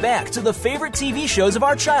 way back to the favorite TV shows of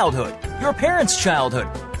our childhood, your parents' childhood.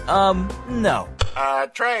 No.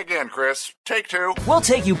 Try again, Chris. Take two. We'll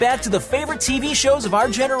take you back to the favorite TV shows of our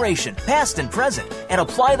generation, past and present, and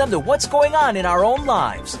apply them to what's going on in our own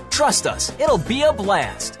lives. Trust us, it'll be a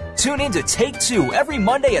blast. Tune in to Take Two every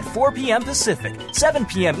Monday at 4 p.m. Pacific, 7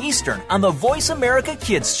 p.m. Eastern on the Voice America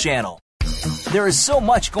Kids channel. There is so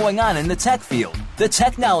much going on in the tech field. The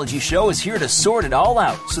Technology Show is here to sort it all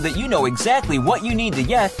out so that you know exactly what you need to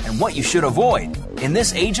get and what you should avoid. In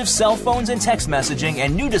this age of cell phones and text messaging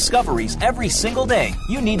and new discoveries every single day,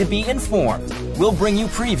 you need to be informed. We'll bring you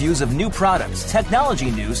previews of new products,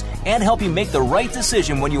 technology news, and help you make the right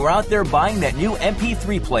decision when you are out there buying that new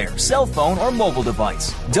MP3 player, cell phone, or mobile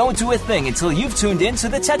device. Don't do a thing until you've tuned in to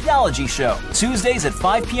The Technology Show, Tuesdays at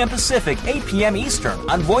 5 p.m. Pacific, 8 p.m. Eastern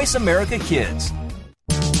on Voice America Kids.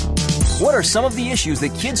 What are some of the issues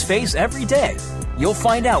that kids face every day? You'll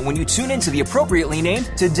find out when you tune into the appropriately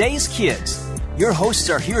named Today's Kids. Your hosts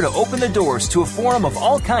are here to open the doors to a forum of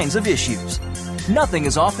all kinds of issues. Nothing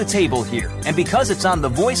is off the table here, and because it's on the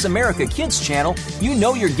Voice America Kids channel, you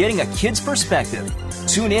know you're getting a kid's perspective.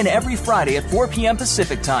 Tune in every Friday at 4 p.m.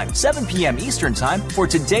 Pacific Time, 7 p.m. Eastern Time for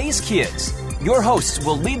Today's Kids. Your hosts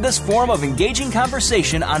will lead this forum of engaging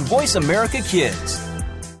conversation on Voice America Kids.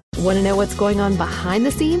 Want to know what's going on behind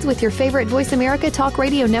the scenes with your favorite Voice America Talk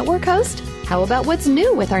Radio Network host? How about what's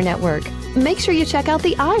new with our network? Make sure you check out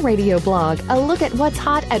the iRadio blog, a look at what's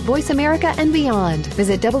hot at Voice America and beyond.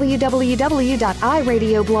 Visit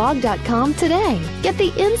www.iradioblog.com today. Get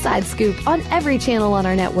the inside scoop on every channel on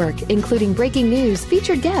our network, including breaking news,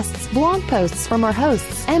 featured guests, blog posts from our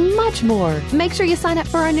hosts, and much more. Make sure you sign up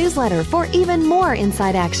for our newsletter for even more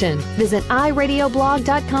inside action. Visit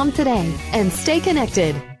iradioblog.com today and stay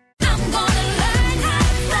connected.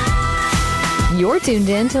 You're tuned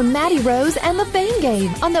in to Maddie Rose and the Fame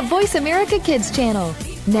Game on the Voice America Kids channel.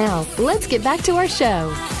 Now, let's get back to our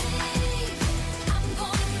show.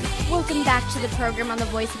 Welcome back to the program on the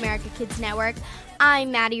Voice America Kids Network.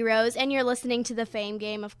 I'm Maddie Rose, and you're listening to the Fame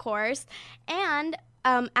Game, of course. And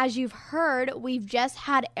as you've heard, we've just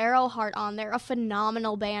had Arrowheart on. They're a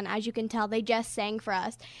phenomenal band. As you can tell, they just sang for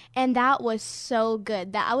us. And that was so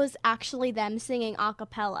good. That was actually them singing a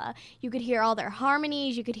cappella. You could hear all their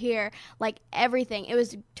harmonies. You could hear, like, everything. It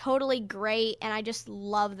was totally great, and I just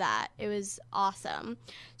love that. It was awesome.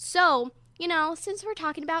 So, since we're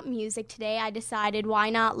talking about music today, I decided why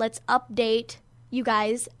not let's update you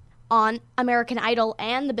guys on American Idol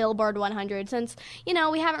and the Billboard 100 since,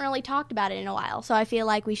 we haven't really talked about it in a while. So I feel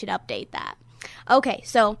like we should update that. Okay,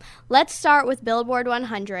 so let's start with Billboard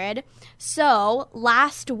 100. So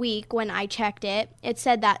last week when I checked it, it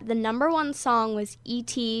said that the number one song was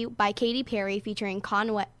E.T. by Katy Perry featuring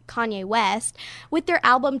Kanye West with their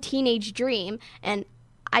album Teenage Dream. And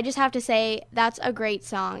I just have to say, that's a great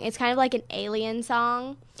song. It's kind of like an alien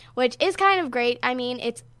song, which is kind of great. I mean,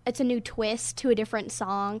 it's a new twist to a different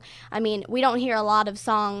song. I mean, we don't hear a lot of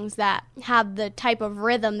songs that have the type of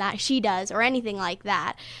rhythm that she does or anything like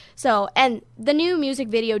that. So, and the new music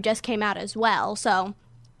video just came out as well. So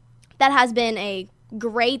that has been a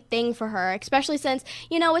great thing for her, especially since,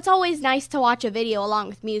 it's always nice to watch a video along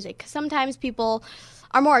with music. 'Cause sometimes people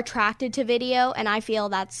are more attracted to video, and I feel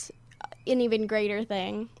that's an even greater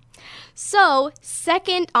thing. So,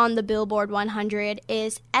 second on the Billboard 100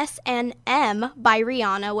 is S&M by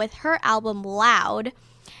Rihanna with her album Loud.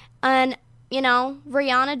 And,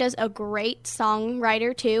 Rihanna does a great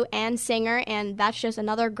songwriter too and singer, and that's just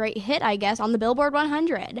another great hit, I guess, on the Billboard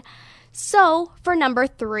 100. So, for number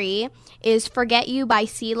 3 is Forget You by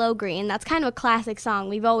CeeLo Green. That's kind of a classic song.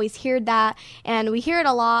 We've always heard that, and we hear it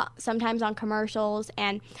a lot, sometimes on commercials.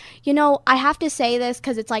 And, I have to say this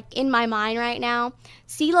because it's, like, in my mind right now.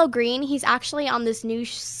 CeeLo Green, he's actually on this new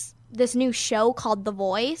show called The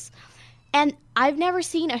Voice. And I've never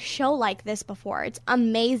seen a show like this before. It's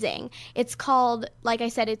amazing. It's called, like I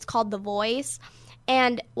said, it's called The Voice.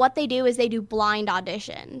 And what they do is they do blind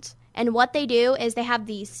auditions. And what they do is they have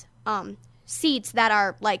these seats that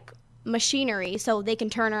are like machinery, so they can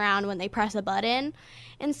turn around when they press a button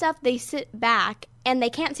and stuff. They sit back and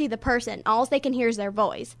they can't see the person. All they can hear is their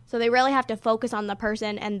voice. So they really have to focus on the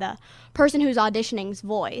person and the person who's auditioning's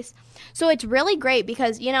voice. So it's really great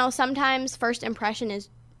because, sometimes first impression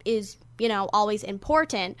is always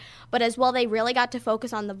important, but as well they really got to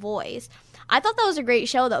focus on the voice. I thought that was a great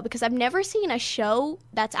show, though, because I've never seen a show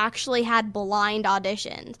that's actually had blind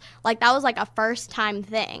auditions. Like, that was, like, a first-time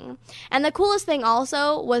thing. And the coolest thing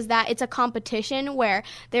also was that it's a competition where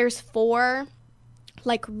there's 4,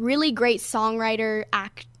 like, really great songwriter,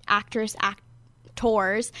 actors,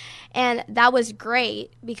 actors. And that was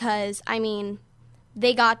great because, I mean,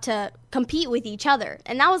 they got to compete with each other.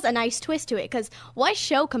 And that was a nice twist to it, because what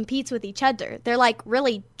show competes with each other? They're like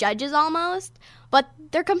really judges almost, but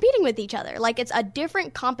they're competing with each other. Like, it's a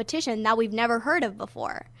different competition that we've never heard of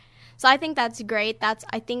before. So I think that's great.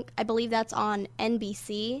 I believe that's on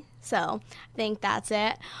NBC. So I think that's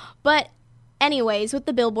it. But anyways, with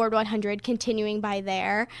the Billboard 100, continuing by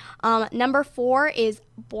there, number 4 is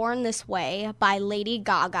Born This Way by Lady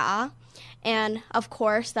Gaga. And, of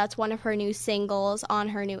course, that's one of her new singles on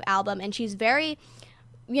her new album. And she's very,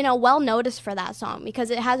 well noticed for that song because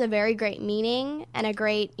it has a very great meaning and a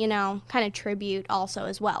great, kind of tribute also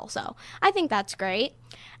as well. So I think that's great.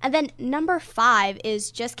 And then number 5 is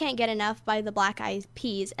Just Can't Get Enough by the Black Eyed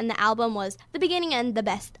Peas. And the album was The Beginning and the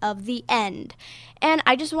Best of the End. And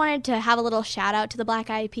I just wanted to have a little shout out to the Black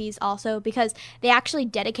Eyed Peas also because they actually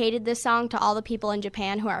dedicated this song to all the people in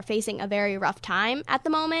Japan who are facing a very rough time at the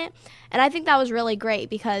moment. And I think that was really great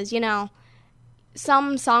because,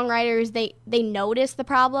 some songwriters, they notice the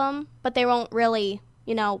problem, but they won't really,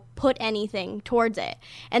 put anything towards it.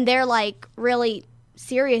 And they're, like, really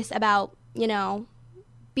serious about,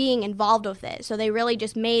 being involved with it. So they really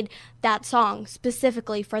just made that song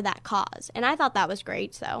specifically for that cause. And I thought that was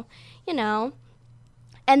great. So, And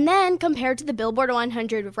then compared to the Billboard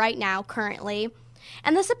 100 right now, currently,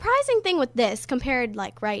 and the surprising thing with this, compared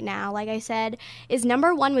like right now, like I said, is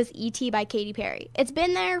number 1 was E.T. by Katy Perry. It's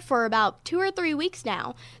been there for about 2 or 3 weeks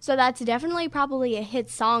now. So that's definitely probably a hit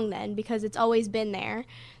song then because it's always been there.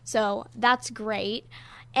 So that's great.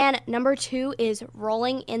 And number 2 is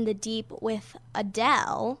Rolling in the Deep with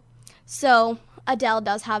Adele. So Adele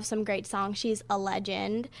does have some great songs. She's a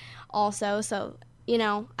legend also. So,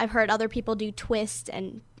 I've heard other people do twists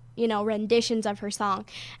and, renditions of her song.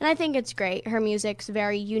 And I think it's great. Her music's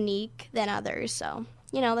very unique than others. So,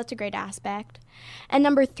 that's a great aspect. And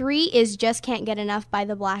number 3 is Just Can't Get Enough by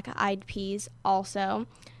the Black Eyed Peas also.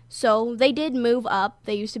 So they did move up.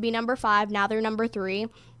 They used to be number 5. Now they're number 3.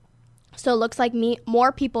 So it looks like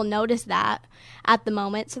more people noticed that at the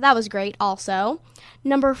moment. So that was great also.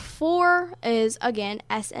 Number 4 is, again,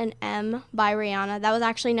 S&M by Rihanna. That was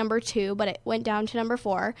actually number 2, but it went down to number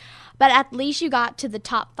 4. But at least you got to the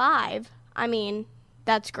top 5. I mean,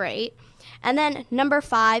 that's great. And then number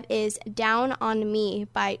 5 is Down on Me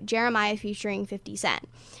by Jeremiah featuring 50 Cent.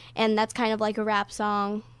 And that's kind of like a rap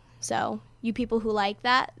song. So you people who like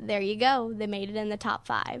that, there you go. They made it in the top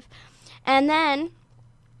 5. And then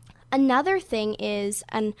another thing is,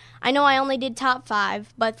 and I know I only did top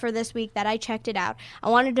 5, but for this week that I checked it out, I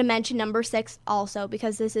wanted to mention number 6 also,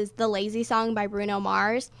 because this is The Lazy Song by Bruno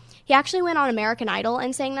Mars. He actually went on American Idol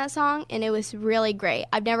and sang that song, and it was really great.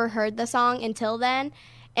 I've never heard the song until then,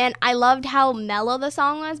 and I loved how mellow the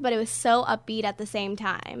song was, but it was so upbeat at the same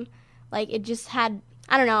time. Like, it just had,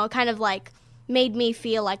 I don't know, it kind of like made me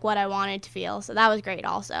feel like what I wanted to feel, so that was great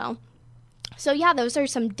also. So yeah, those are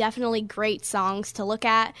some definitely great songs to look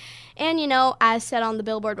at. And, you know, as said on the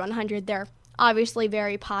Billboard 100, they're obviously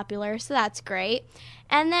very popular, so that's great.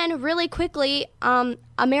 And then really quickly,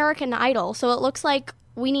 American Idol. So it looks like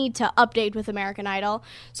we need to update with American Idol.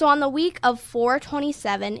 So on the week of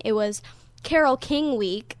 4/27, it was Carole King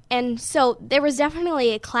week, and so there was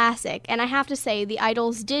definitely a classic. And I have to say, the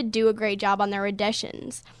Idols did do a great job on their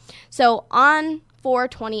auditions. So on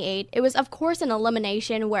 4/28, it was, of course, an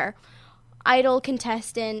elimination where Idol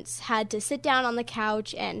contestants had to sit down on the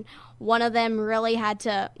couch, and one of them really had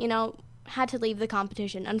to leave the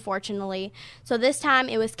competition, unfortunately. So this time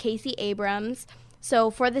it was Casey Abrams. So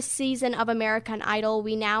for this season of American Idol,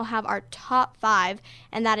 we now have our top 5,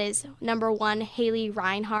 and that is number 1, Haley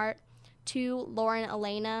Reinhart, 2, Lauren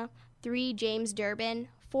Elena, 3, James Durbin,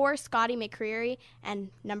 4, Scotty McCreery, and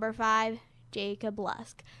number 5, Jacob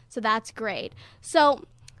Lusk. So that's great. So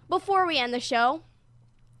before we end the show,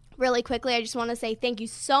 really quickly, I just want to say thank you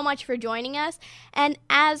so much for joining us. And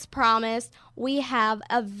as promised, we have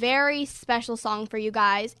a very special song for you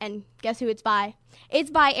guys. And guess who it's by?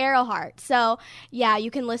 It's by Arrowheart. So, yeah,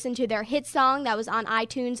 you can listen to their hit song that was on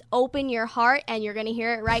iTunes, Open Your Heart, and you're going to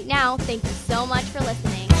hear it right now. Thank you so much for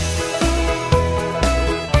listening.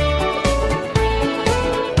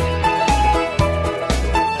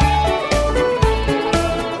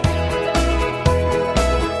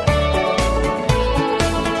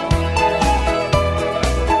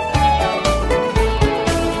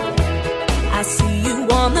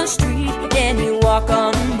 On the street and you walk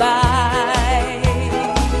on by.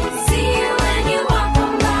 See you when you walk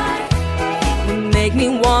on by. You make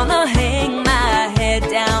me wanna hang my head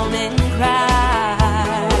down and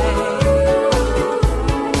cry.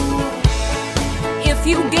 If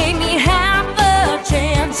you gave me half a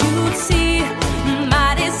chance, you'd see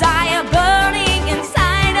my desire burning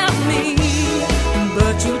inside of me.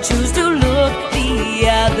 But you choose to look the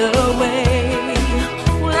other way.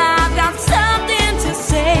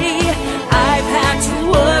 I've had to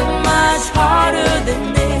work much harder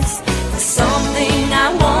than this for something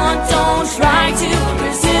I want. Don't try to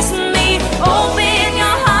resist me.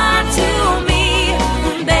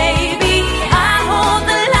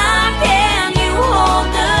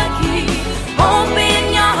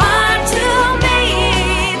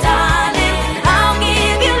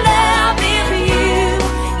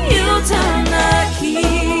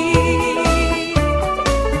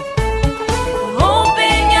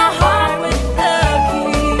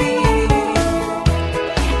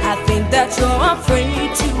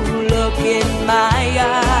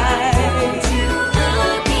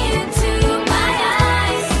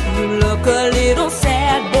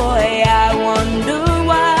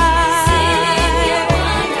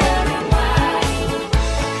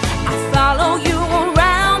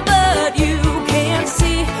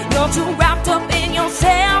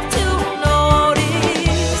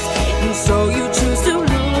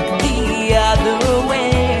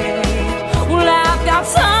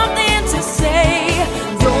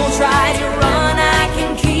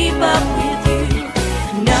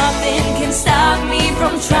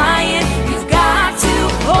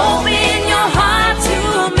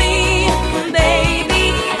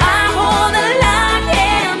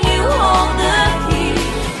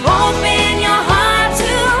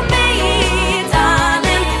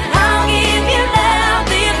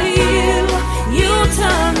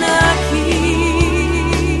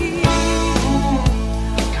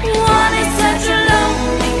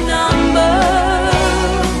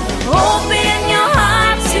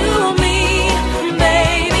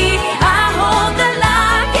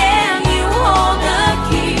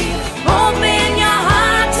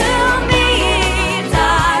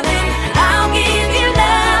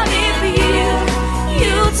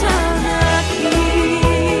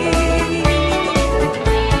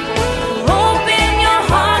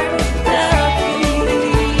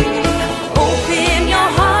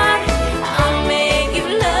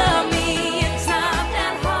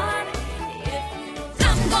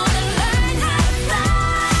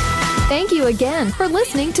 you again for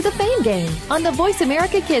listening to the Fame Game on the Voice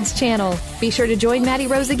America Kids channel. Be sure to join Maddie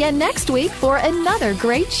Rose again next week for another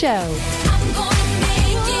great show.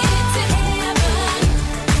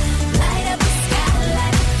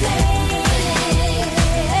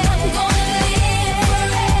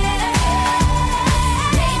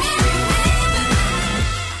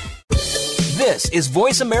 This is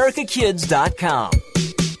VoiceAmericaKids.com.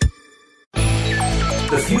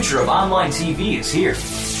 The future of online TV is here.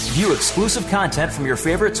 View exclusive content from your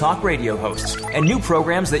favorite talk radio hosts and new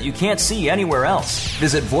programs that you can't see anywhere else.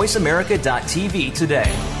 Visit VoiceAmerica.tv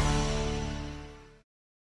today.